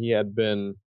recently he had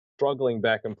been struggling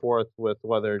back and forth with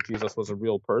whether Jesus was a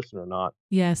real person or not.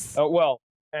 Yes. Well,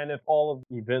 and if all of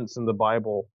the events in the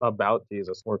Bible about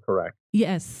Jesus were correct.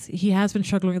 Yes, he has been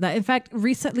struggling with that. In fact,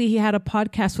 recently he had a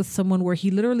podcast with someone where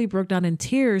he literally broke down in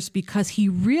tears because he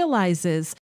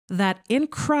realizes that in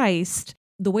Christ,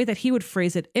 the way that he would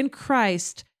phrase it, in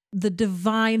Christ, the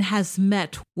divine has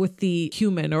met with the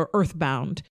human or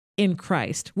earthbound in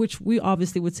Christ, which we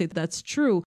obviously would say that that's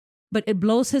true. But it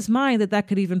blows his mind that that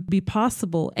could even be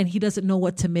possible, and he doesn't know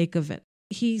what to make of it.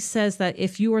 He says that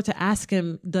if you were to ask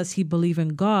him, does he believe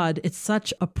in God? It's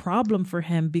such a problem for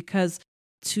him because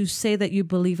to say that you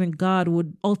believe in God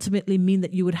would ultimately mean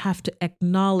that you would have to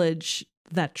acknowledge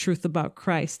that truth about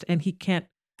Christ. And he can't,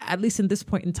 at least in this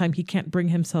point in time, he can't bring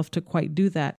himself to quite do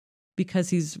that because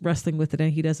he's wrestling with it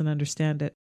and he doesn't understand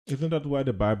it. Isn't that why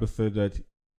the Bible said that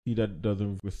he that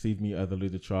doesn't receive me as a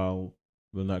little child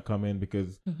will not come in?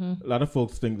 Because a lot of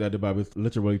folks think that the Bible is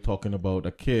literally talking about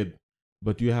a kid,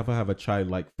 but you have to have a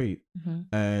childlike faith.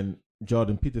 And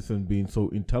Jordan Peterson being so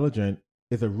intelligent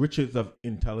is a riches of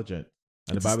intelligence.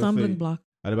 And it's a stumbling block.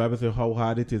 And the Bible says how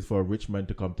hard it is for a rich man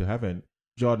to come to heaven.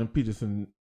 Jordan Peterson's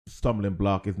stumbling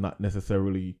block is not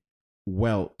necessarily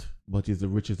wealth, but is the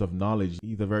riches of knowledge.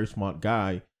 He's a very smart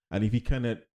guy. And if he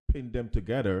cannot pin them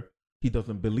together, he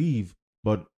doesn't believe.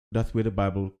 But that's where the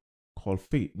Bible calls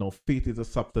faith. Now, faith is the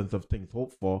substance of things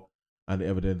hoped for and the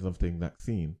evidence of things not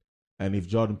seen. And if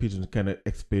Jordan Peterson cannot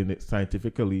explain it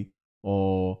scientifically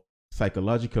or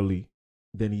psychologically,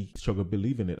 then he struggles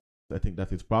believing it. I think that's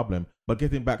his problem. But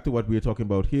getting back to what we're talking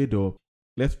about here, though,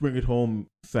 let's bring it home,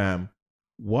 Sam.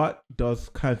 What does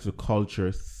cancel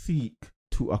culture seek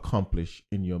to accomplish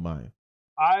in your mind?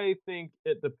 I think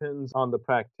it depends on the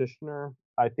practitioner.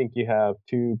 I think you have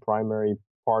two primary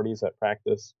parties that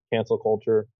practice cancel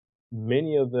culture.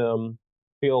 Many of them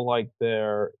feel like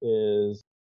there is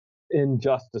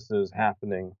injustices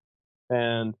happening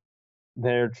and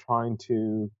they're trying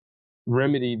to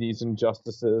remedy these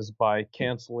injustices by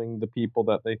canceling the people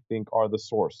that they think are the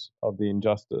source of the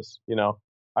injustice.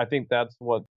 I think that's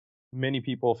what many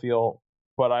people feel,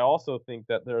 but I also think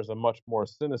that there's a much more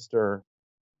sinister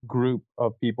group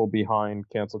of people behind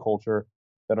cancel culture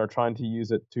that are trying to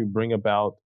use it to bring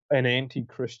about an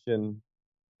anti-Christian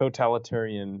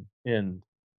totalitarian end,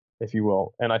 if you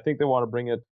will. And I think they want to bring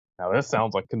it, now this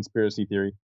sounds like conspiracy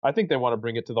theory, I think they want to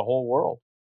bring it to the whole world,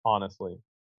 honestly.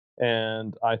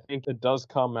 And I think it does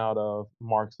come out of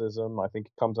Marxism. I think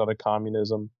it comes out of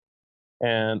communism.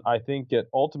 And I think it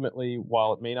ultimately,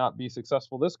 while it may not be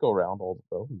successful this go round,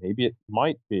 although maybe it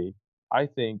might be, I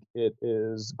think it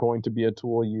is going to be a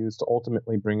tool used to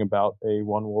ultimately bring about a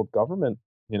one world government.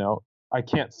 I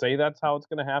can't say that's how it's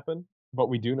going to happen, but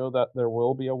we do know that there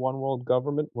will be a one world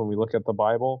government when we look at the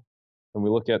Bible and we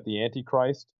look at the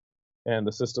Antichrist and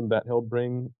the system that he'll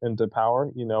bring into power,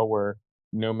 where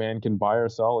no man can buy or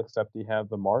sell except he have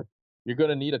the mark. You're going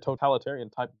to need a totalitarian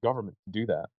type government to do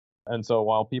that. And so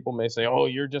while people may say, oh,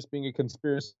 you're just being a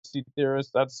conspiracy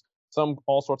theorist, that's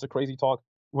all sorts of crazy talk.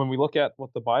 When we look at what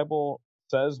the Bible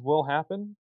says will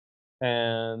happen,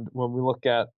 and when we look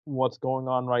at what's going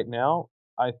on right now,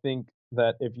 I think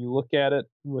that if you look at it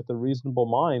with a reasonable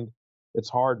mind, it's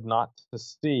hard not to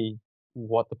see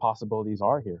what the possibilities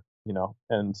are here,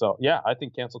 And so, yeah, I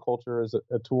think cancel culture is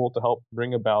a tool to help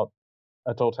bring about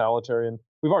a totalitarian.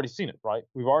 We've already seen it, right?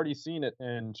 We've already seen it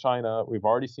in China. We've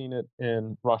already seen it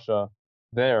in Russia.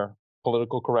 Their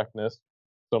political correctness,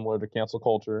 similar to cancel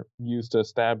culture, used to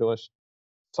establish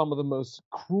some of the most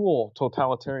cruel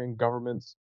totalitarian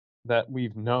governments that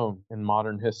we've known in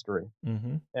modern history.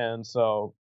 And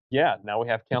so, yeah, now we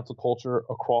have cancel culture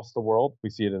across the world. We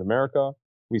see it in America.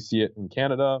 We see it in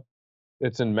Canada.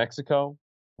 It's in Mexico.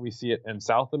 We see it in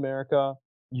South America.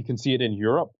 You can see it in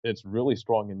Europe. It's really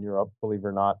strong in Europe, believe it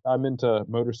or not. I'm into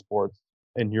motorsports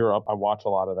in Europe. I watch a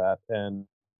lot of that, and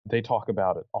they talk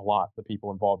about it a lot, the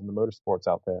people involved in the motorsports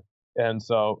out there. And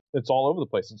so it's all over the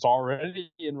place. It's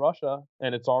already in Russia,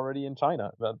 and it's already in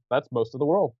China. That's most of the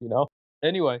world,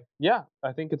 Anyway, yeah,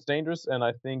 I think it's dangerous, and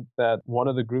I think that one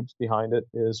of the groups behind it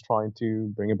is trying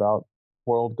to bring about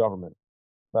world government.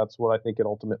 That's what I think it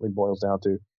ultimately boils down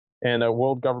to. And a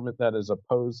world government that is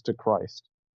opposed to Christ.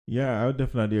 Yeah, I would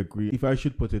definitely agree. If I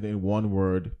should put it in one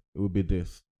word, it would be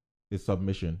this: it's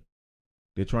submission.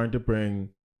 They're trying to bring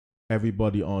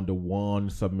everybody under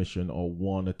one submission or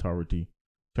one authority,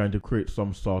 trying to create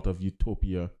some sort of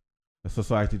utopia, a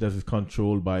society that is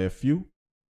controlled by a few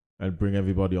and bring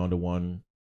everybody under one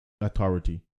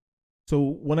authority. So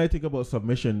when I think about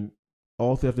submission, I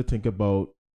also have to think about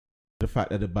the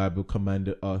fact that the Bible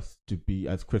commanded us to be,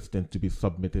 as Christians, to be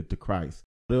submitted to Christ.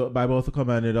 The Bible also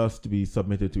commanded us to be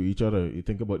submitted to each other. You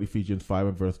think about Ephesians 5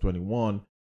 and verse 21,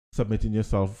 submitting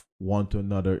yourself one to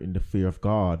another in the fear of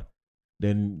God.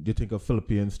 Then you think of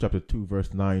Philippians chapter 2,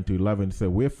 verse 9 to 11, say,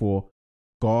 wherefore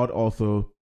God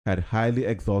also had highly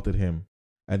exalted him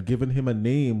and given him a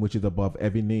name which is above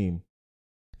every name,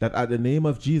 that at the name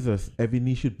of Jesus every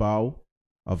knee should bow,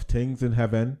 of things in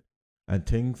heaven and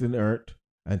things in earth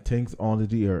and things under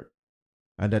the earth,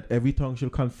 and that every tongue shall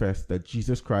confess that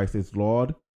Jesus Christ is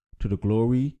Lord, to the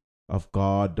glory of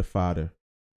God the Father.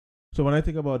 So when I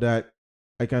think about that,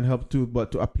 I can't help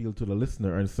but to appeal to the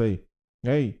listener and say,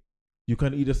 hey, you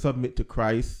can either submit to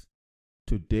Christ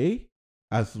today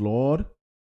as Lord,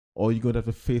 or you're going to have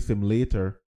to face him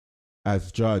later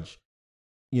as judge.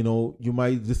 You know, you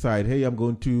might decide, hey, I'm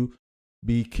going to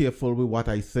be careful with what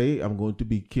I say. I'm going to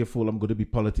be careful. I'm going to be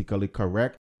politically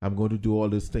correct. I'm going to do all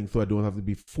these things so I don't have to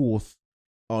be forced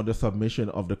on the submission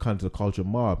of the cancel culture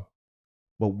mob.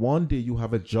 But one day you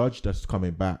have a judge that's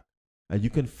coming back, and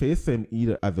you can face him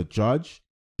either as a judge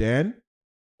then,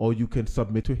 or you can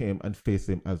submit to him and face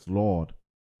him as Lord.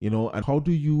 You know, and how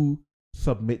do you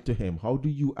submit to him? How do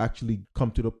you actually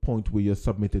come to the point where you're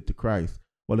submitted to Christ?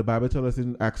 Well, the Bible tells us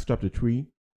in Acts chapter 3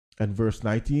 and verse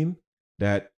 19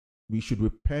 that we should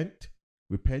repent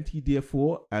ye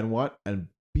therefore, and what? And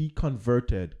be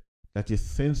converted, that your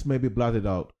sins may be blotted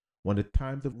out, when the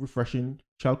times of refreshing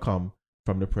shall come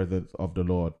from the presence of the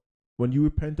Lord. When you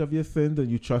repent of your sins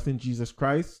and you trust in Jesus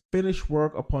Christ, finished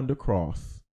work upon the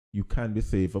cross, you can be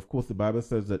saved. Of course, the Bible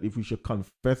says that if we should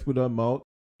confess with our mouth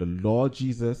the Lord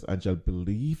Jesus and shall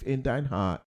believe in thine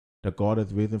heart that God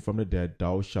has raised him from the dead,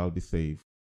 thou shalt be saved.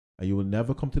 And you will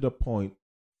never come to the point,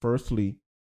 firstly,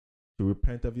 to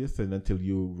repent of your sin until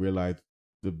you realize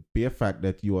the bare fact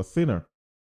that you are a sinner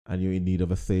and you're in need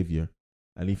of a savior.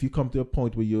 And if you come to a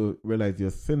point where you realize you're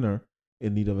a sinner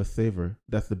in need of a savior,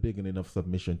 that's the beginning of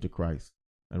submission to Christ.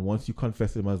 And once you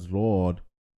confess him as Lord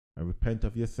and repent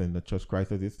of your sin and trust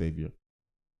Christ as your savior,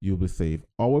 you'll be saved.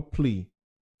 Our plea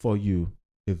for you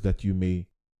is that you may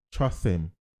trust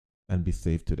him and be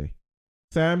saved today.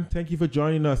 Sam, thank you for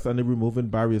joining us on the Removing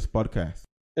Barriers podcast.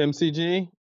 MCG,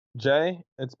 Jay,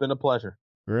 it's been a pleasure.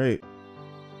 Great.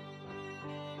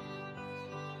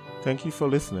 Thank you for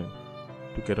listening.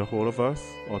 To get a hold of us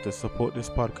or to support this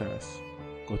podcast,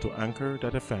 go to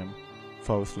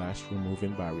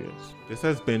anchor.fm/removing barriers. This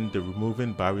has been the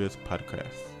Removing Barriers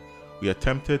podcast. We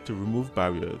attempted to remove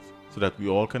barriers so that we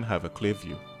all can have a clear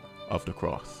view of the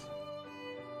cross.